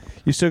you.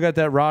 You still got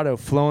that Rado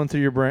flowing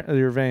through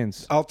your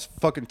veins. I'll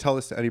fucking tell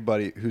this to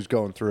anybody who's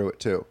going through it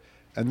too.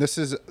 And this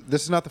is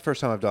not the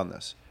first time I've done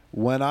this.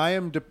 When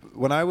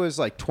I was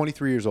like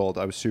 23 years old,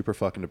 I was super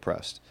fucking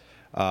depressed.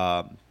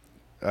 I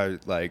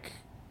like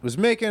was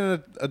making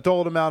an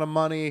adult amount of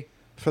money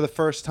for the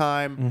first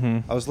time.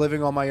 Mm-hmm. I was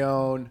living on my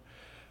own.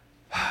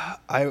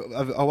 I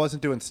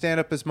wasn't doing stand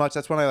up as much.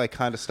 That's when I like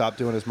kind of stopped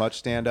doing as much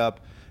stand up,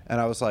 and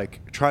I was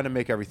like trying to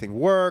make everything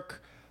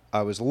work.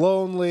 I was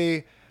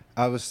lonely.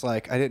 I was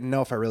like I didn't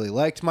know if I really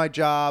liked my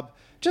job.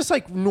 Just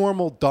like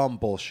normal dumb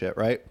bullshit,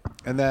 right?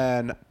 And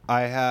then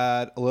I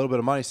had a little bit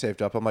of money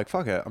saved up. I'm like,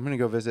 fuck it. I'm going to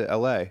go visit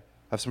LA. I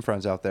have some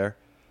friends out there.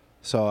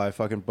 So I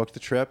fucking booked the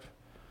trip,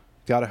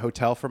 got a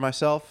hotel for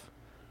myself,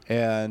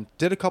 and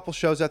did a couple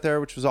shows out there,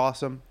 which was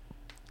awesome.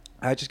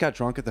 I just got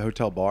drunk at the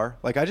hotel bar.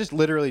 Like, I just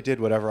literally did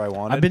whatever I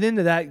wanted. I've been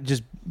into that,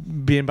 just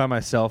being by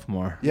myself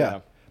more. Yeah. Yeah.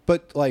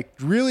 But, like,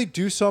 really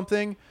do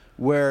something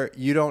where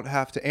you don't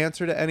have to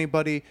answer to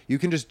anybody. You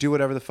can just do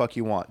whatever the fuck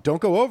you want. Don't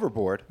go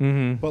overboard,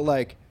 but,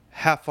 like,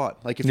 have fun.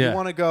 Like, if Yeah. you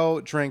want to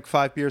go drink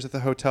 5 beers at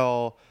the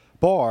hotel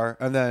bar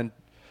and then,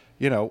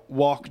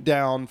 walk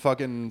down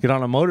fucking. Get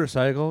on a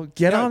motorcycle.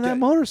 Get on that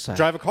motorcycle.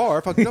 Drive a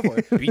car. Fucking go for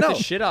it. Beat the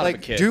shit out of a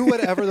kid. Do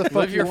whatever the fuck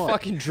Live you your want.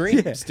 fucking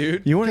dreams,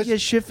 dude. You want to get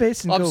shit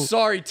faced and I'm go.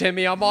 sorry,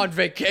 Timmy. I'm on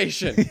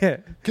vacation. Yeah.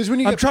 Because when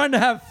you I'm get trying to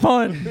have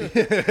fun.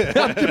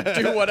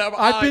 Do whatever.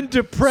 I've been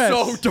depressed.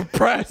 So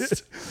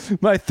depressed.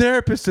 My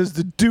therapist says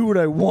to do what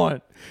I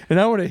want, and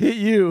I want to hit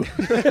you.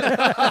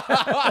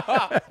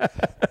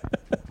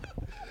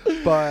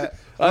 but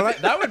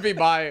That would be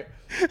my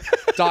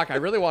Doc. I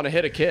really want to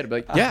hit a kid.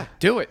 But yeah,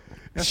 do it.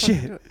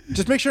 Shit.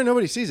 just make sure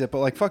nobody sees it. But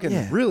like fucking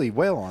Yeah. really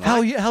wail on it.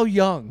 How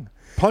young?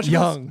 Punch him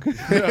Young.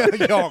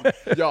 Young.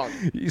 Young.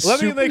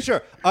 Let me make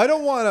sure. I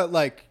don't want to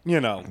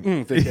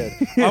the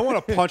kid. I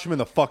want to punch him in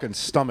the fucking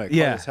stomach. Hard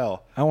Yeah. as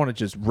hell. I want to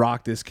just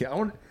rock this kid.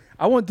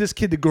 I want this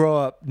kid to grow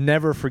up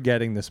never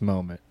forgetting this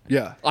moment.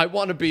 Yeah. I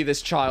want to be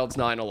this child's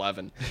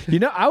 9/11. You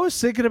know, I was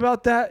thinking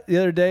about that the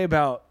other day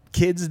about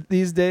kids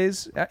these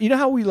days. You know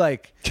how we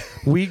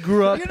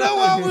grew up.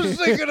 I was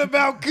thinking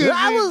about kids.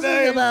 I was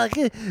thinking about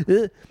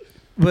kids.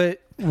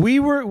 But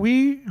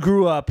we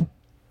grew up.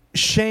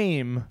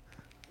 Shame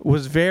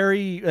was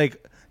very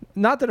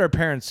not that our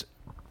parents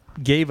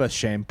gave us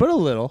shame, but a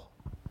little.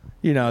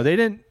 You know, they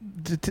didn't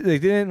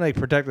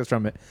protect us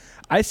from it.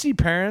 I see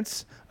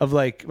parents of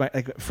like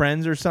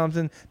friends or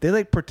something.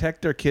 They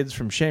protect their kids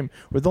from shame,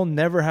 where they'll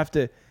never have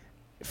to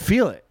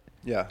feel it.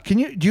 Yeah.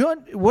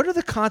 What are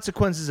the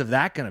consequences of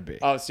that going to be?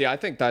 Oh, see, I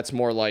think that's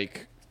more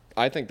like.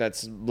 I think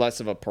that's less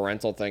of a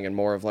parental thing and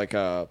more of like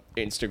a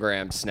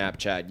Instagram,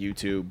 Snapchat,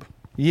 YouTube.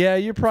 Yeah,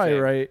 you're probably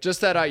thing. right.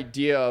 Just that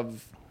idea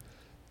of.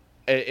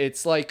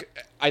 It's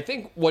like I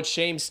think what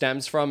shame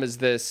stems from is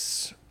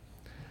this.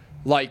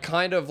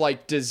 Kind of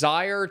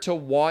desire to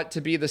want to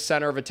be the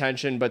center of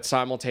attention, but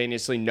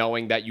simultaneously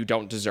knowing that you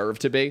don't deserve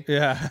to be.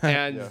 Yeah.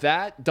 And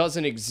that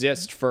doesn't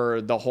exist for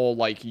the whole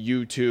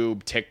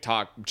YouTube,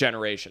 TikTok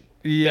generation.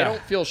 Yeah. They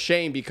don't feel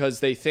shame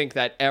because they think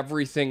that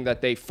everything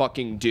that they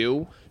fucking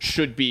do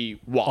should be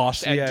watched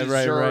Awesome. and Yeah, right,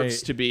 deserves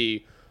right. to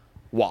be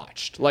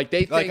watched.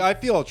 They think. I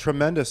feel a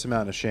tremendous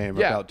amount of shame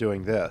Yeah. about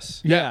doing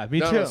this. Yeah, me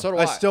too. No, so do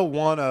I. I still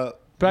want to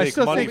But I make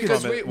still money think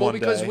from because it we one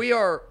because day. we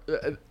are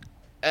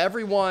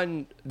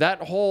everyone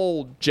that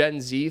whole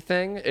Gen Z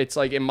thing. It's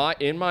in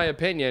my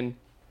opinion,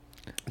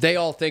 they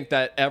all think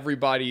that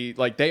everybody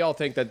they all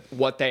think that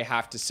what they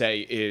have to say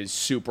is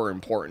super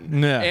important.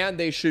 Yeah. And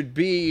they should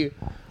be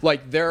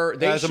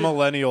As a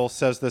millennial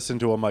says this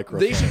into a microphone.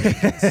 they should be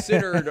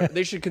considered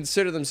they should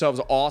consider themselves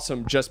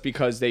awesome just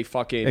because they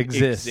fucking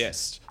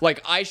exist.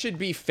 I should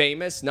be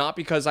famous not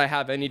because I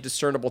have any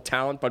discernible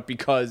talent, but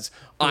because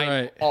I'm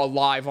Right.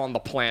 alive on the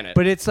planet.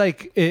 But it's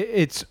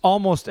it's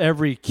almost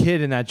every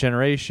kid in that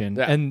generation,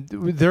 Yeah. and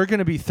they're going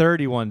to be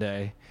 30 one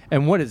day.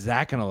 And what is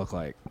that going to look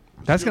like?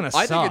 That's going to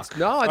suck. I think it's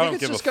don't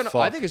give a fuck.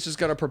 I think it's just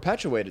gonna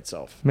perpetuate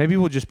itself. Maybe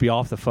we'll just be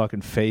off the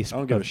fucking face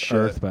don't give of a shit.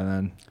 Earth by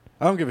then.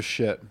 I don't give a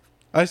shit.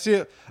 I see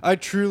it. I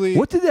truly.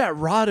 What did that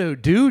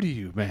Rado do to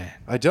you, man?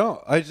 I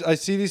don't. I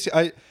see these.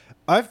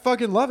 I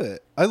fucking love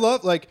it. I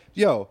love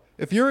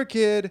if you're a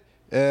kid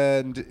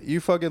and you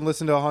fucking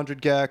listen to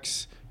 100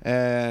 Gex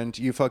and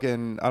you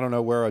fucking I don't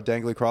know wear a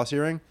dangly cross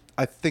earring,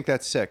 I think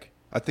that's sick.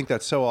 I think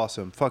that's so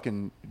awesome.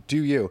 Fucking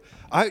do you?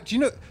 Do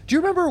you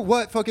remember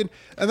what fucking?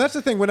 And that's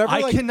the thing. Whenever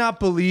I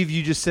cannot believe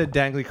you just said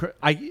dangly.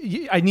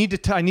 I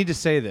need to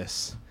say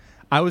this.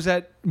 I was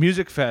at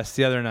Music Fest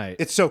the other night.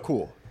 it's so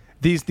cool.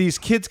 These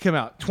kids come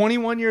out.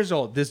 21 years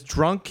old. This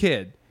drunk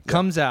kid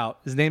comes out.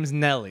 His name's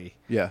Nelly.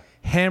 Yeah.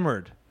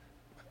 Hammered.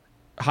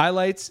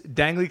 Highlights,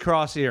 dangly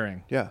cross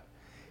earring. Yeah.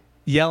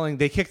 Yelling.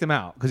 They kicked him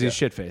out because he's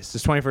shit-faced.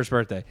 His 21st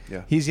birthday.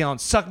 Yeah. He's yelling,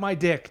 "Suck my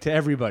dick" to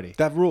everybody.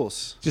 That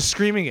rules. Just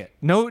screaming it.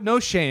 No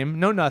shame.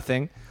 No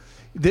nothing.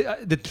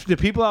 The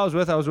people I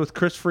was with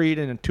Chris Freed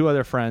and two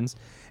other friends,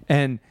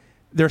 and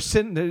they're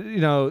sitting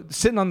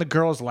on the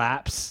girls'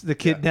 laps. The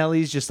kid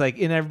Nelly's just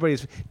in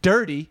everybody's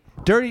dirty.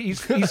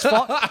 He's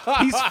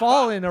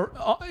fallen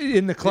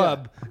in the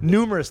club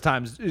numerous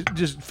times,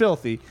 just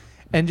filthy,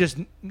 and just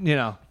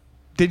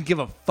didn't give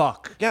a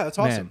fuck. Yeah, that's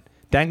awesome.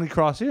 Man. Dangly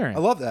cross earring. I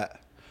love that.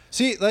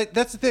 See,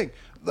 that's the thing.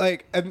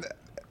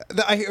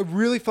 I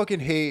really fucking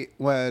hate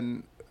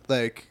when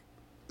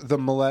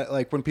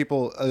when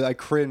people I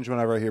cringe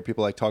whenever I hear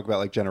people talk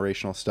about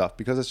generational stuff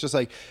because it's just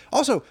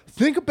also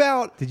think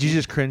about Did you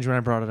just cringe when I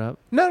brought it up?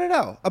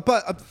 no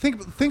but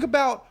think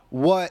about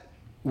what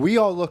we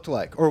all looked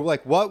like or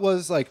what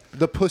was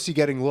the pussy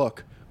getting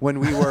look when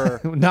we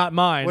were Not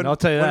mine. I'll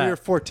tell you when that. we were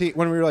 14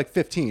 when we were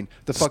 15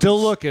 the fucking Still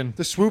looking.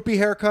 the swoopy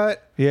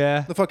haircut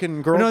Yeah. the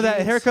fucking girl that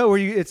jeans. haircut where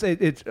you it's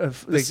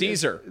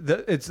Caesar.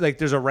 It's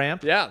there's a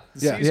ramp. Yeah.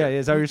 Yeah. Caesar. Yeah,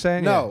 is that what you're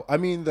saying? No, I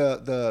mean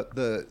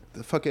the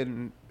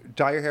fucking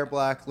dye your hair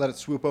black, let it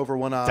swoop over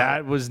one eye.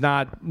 That was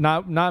not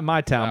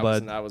my town,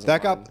 bud. That was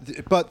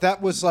That but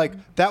that was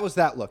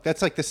that look.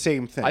 That's like the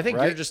same thing. I think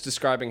right? you're just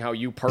describing how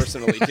you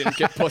personally didn't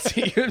get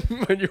pussy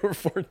when you were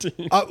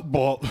 14.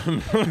 Well,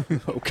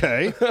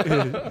 okay,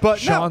 but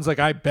Sean's like,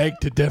 I beg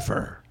to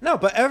differ. no,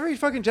 but every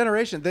fucking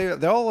generation, they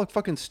all look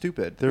fucking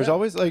stupid. There's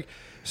always like,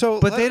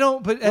 so, But they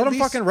don't- but let at them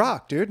least- fucking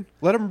rock, dude.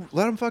 Let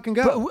them fucking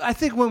go. But I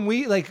think when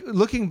we like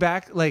looking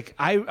back, like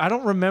I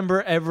don't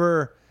remember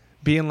ever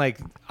being like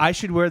I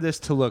should wear this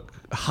to look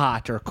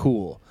hot or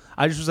cool.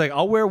 I just was like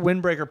I'll wear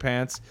windbreaker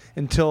pants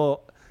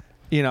until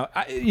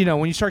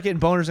when you start getting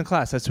boners in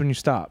class, that's when you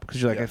stop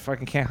because you're like I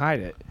fucking can't hide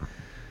it.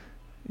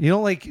 You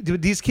don't like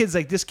dude, these kids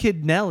like this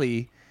kid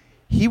Nelly.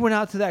 He went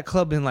out to that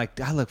club and like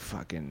I look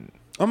fucking.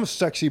 I'm a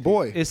sexy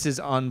boy. This is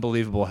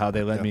unbelievable how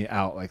they let me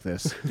out like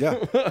this. Yeah,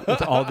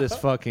 With all this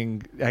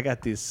fucking, I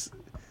got these.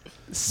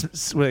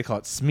 What do they call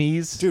it?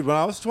 Smees. dude. When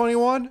I was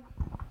 21,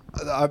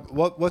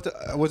 what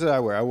did I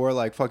wear? I wore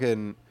like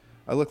fucking.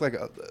 I looked like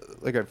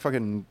a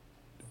fucking.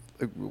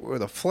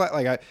 With a flat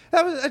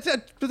that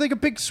was like a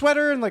big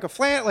sweater and like a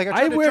flat like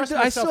I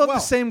still have the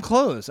same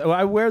clothes.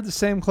 I wear the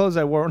same clothes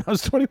I wore when I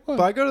was 21.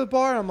 But I go to the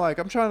bar and I'm like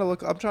I'm trying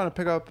to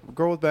pick up a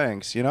girl with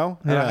bangs, you know.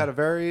 And Yeah.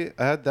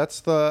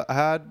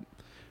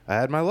 I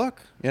had my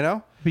look, you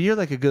know. But you're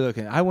like a good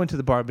looking. I went to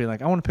the bar being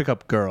like, I want to pick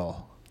up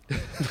girl.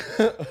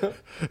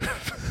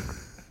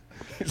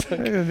 Hey,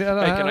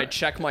 can I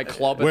check my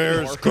club at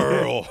the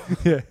bar?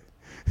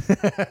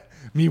 girl?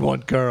 Me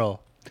want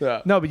girl.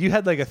 Yeah. No, but you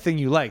had like a thing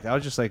you liked. I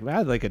was just like,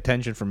 I'd like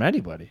attention from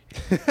anybody.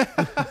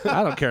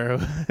 I don't care.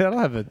 I don't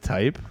have a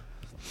type.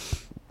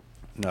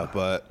 No,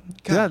 but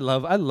Dude, I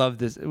love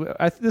this.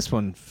 This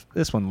one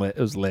lit.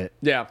 It was lit.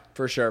 Yeah,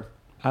 for sure.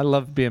 I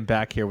love being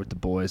back here with the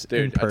boys in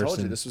Dude, I person. told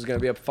you this was going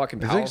to be a fucking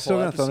is powerful it still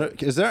gonna episode.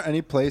 thunder? Is there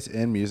any place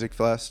in Music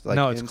Fest like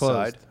No, it's inside?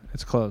 closed.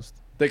 It's closed.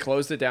 They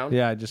closed it down?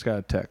 Yeah, I just got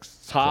a text.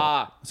 It's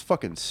Ha! It's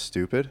fucking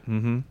stupid.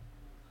 Mm-hmm.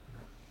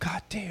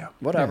 God damn.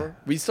 Whatever.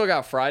 We still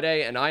got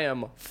Friday, and I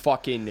am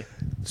fucking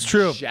It's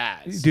true,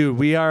 jazzed. dude.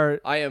 We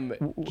are. I am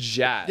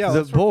jazzed. Yeah, The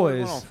let's record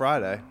one boys- on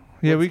Friday.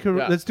 Yeah, we could.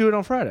 yeah. Let's do it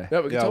on Friday. Yeah,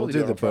 we can Yeah, totally we'll do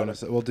it the on Friday.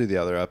 bonus. We'll do the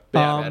other up.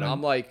 Yeah, man.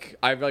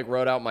 I've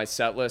wrote out my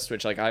set list,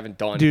 which like I haven't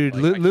done. Dude,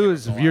 like, I can't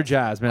Lewis, remember you're the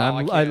last- jazzed, man. Oh, I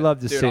I'd can't. love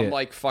to Dude, see I'm it.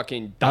 like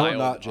fucking I'm dialed.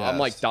 not I'm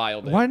like jazzed.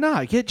 dialed in. Why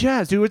not? Get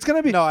jazzed, dude. It's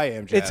gonna be. No, I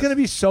am It's jazzed. gonna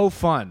be so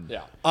fun.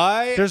 Yeah.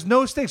 There's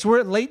no stakes. We're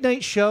at late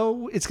night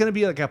show. It's gonna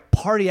be like a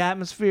party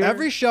atmosphere.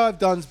 Every show I've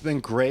done's been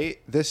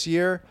great this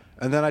year,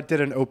 and then I did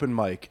an open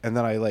mic, and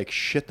then I like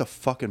shit the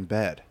fucking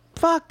bed.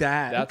 Fuck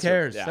that. That's Who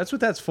cares? yeah. That's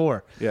what that's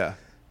for. Yeah.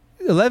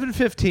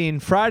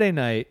 11:15 Friday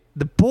night.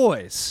 The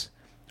boys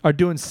are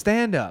doing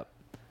stand up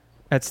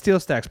at Steel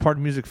Stacks Park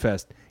Music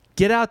Fest.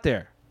 Get out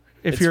there.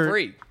 If It's you're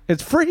free.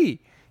 It's free. You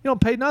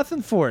don't pay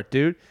nothing for it,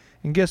 dude.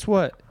 And guess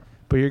what?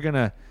 But you're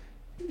gonna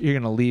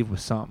leave with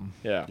something.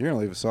 Yeah. You're gonna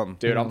leave with something.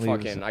 Dude, I'm leave us-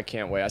 fucking. I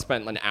can't wait. I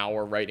spent an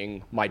hour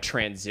writing my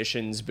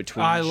transitions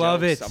between. I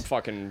love jokes. it. I'm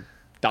fucking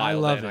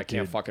dialed love in. it, I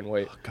can't dude. fucking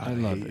wait. God, I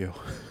love hate it. you.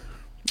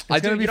 I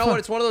gonna do. be You know fun. what?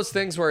 It's one of those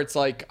things where it's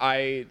like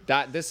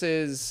this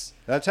is.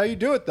 That's how you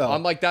do it, though.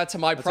 I'm like that's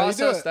my how you do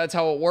process. it. That's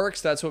how it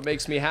works. That's what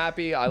makes me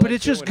happy. But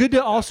it's just good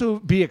to also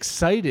be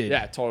excited.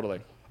 Yeah, totally.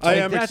 I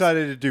am that's-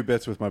 excited to do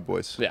bits with my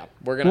boys. Yeah,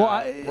 we're gonna.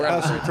 Well, we're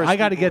gonna I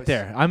got to boys. get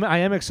there. I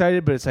am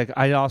excited, but it's like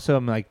I also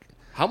am like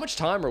how much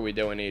time are we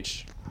doing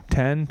each?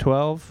 10,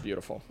 12,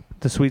 Beautiful.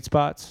 the sweet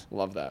spots.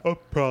 Love that. I'll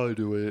probably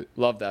do it.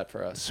 Love that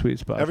for us. Sweet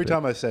spots. Every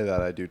time I say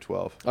that, I do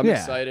 12. I'm Yeah.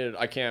 excited.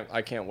 I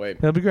can't wait.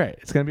 It'll be great.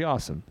 It's gonna be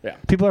awesome. Yeah.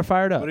 People are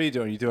fired up. What are you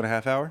doing? You doing a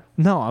half hour?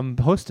 No, I'm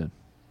hosting.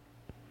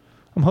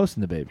 I'm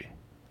hosting the baby.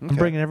 I'm Okay.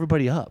 bringing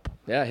everybody up.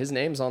 Yeah, his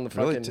name's on the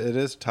Really? fucking. It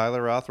is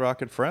Tyler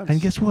Rothrock and friends. And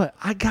guess what?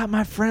 I got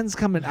my friends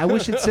coming. I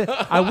wish it said.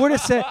 I would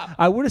have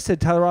said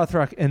Tyler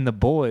Rothrock and the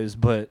boys,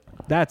 but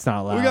that's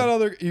not allowed. we got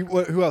other.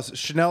 Who else?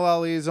 Chanel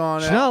Ali's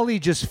on it. Chanel Lee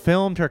just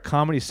filmed her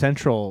Comedy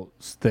Central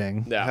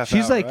thing. Yeah. Half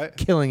She's hour, like right?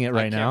 killing it I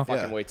right can't now.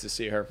 fucking Yeah. wait to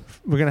see her.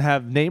 We're gonna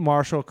have Nate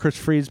Marshall, Chris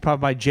Freed's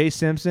probably by Jay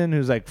Simpson,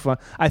 who's like fun.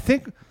 I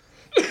think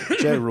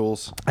Jay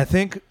rules.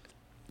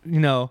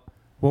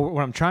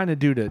 what I'm trying to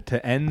do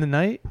to end the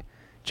night.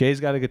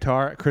 Jay's got a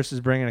guitar. Chris is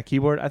bringing a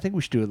keyboard. I think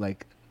we should do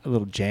like a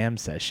little jam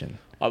session.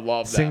 I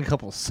love that. Sing a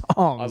couple I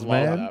songs, love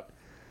man. that.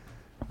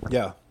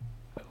 Yeah.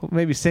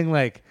 Maybe sing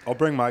like I'll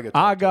bring my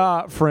guitar. I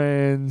got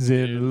friends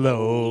in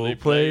low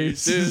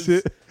places.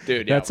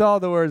 Dude, yeah. That's all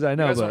the words I You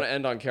know. guys want But to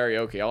end on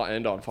karaoke? I'll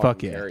end on fucking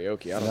Fuck yeah.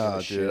 karaoke. I don't Nah, give a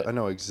dude. shit. I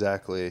know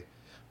exactly.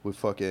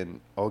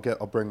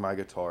 I'll bring my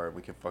guitar and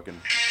we can fucking.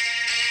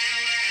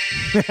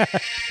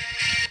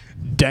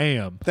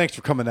 damn. Thanks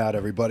for coming out,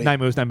 everybody. 9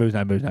 moves.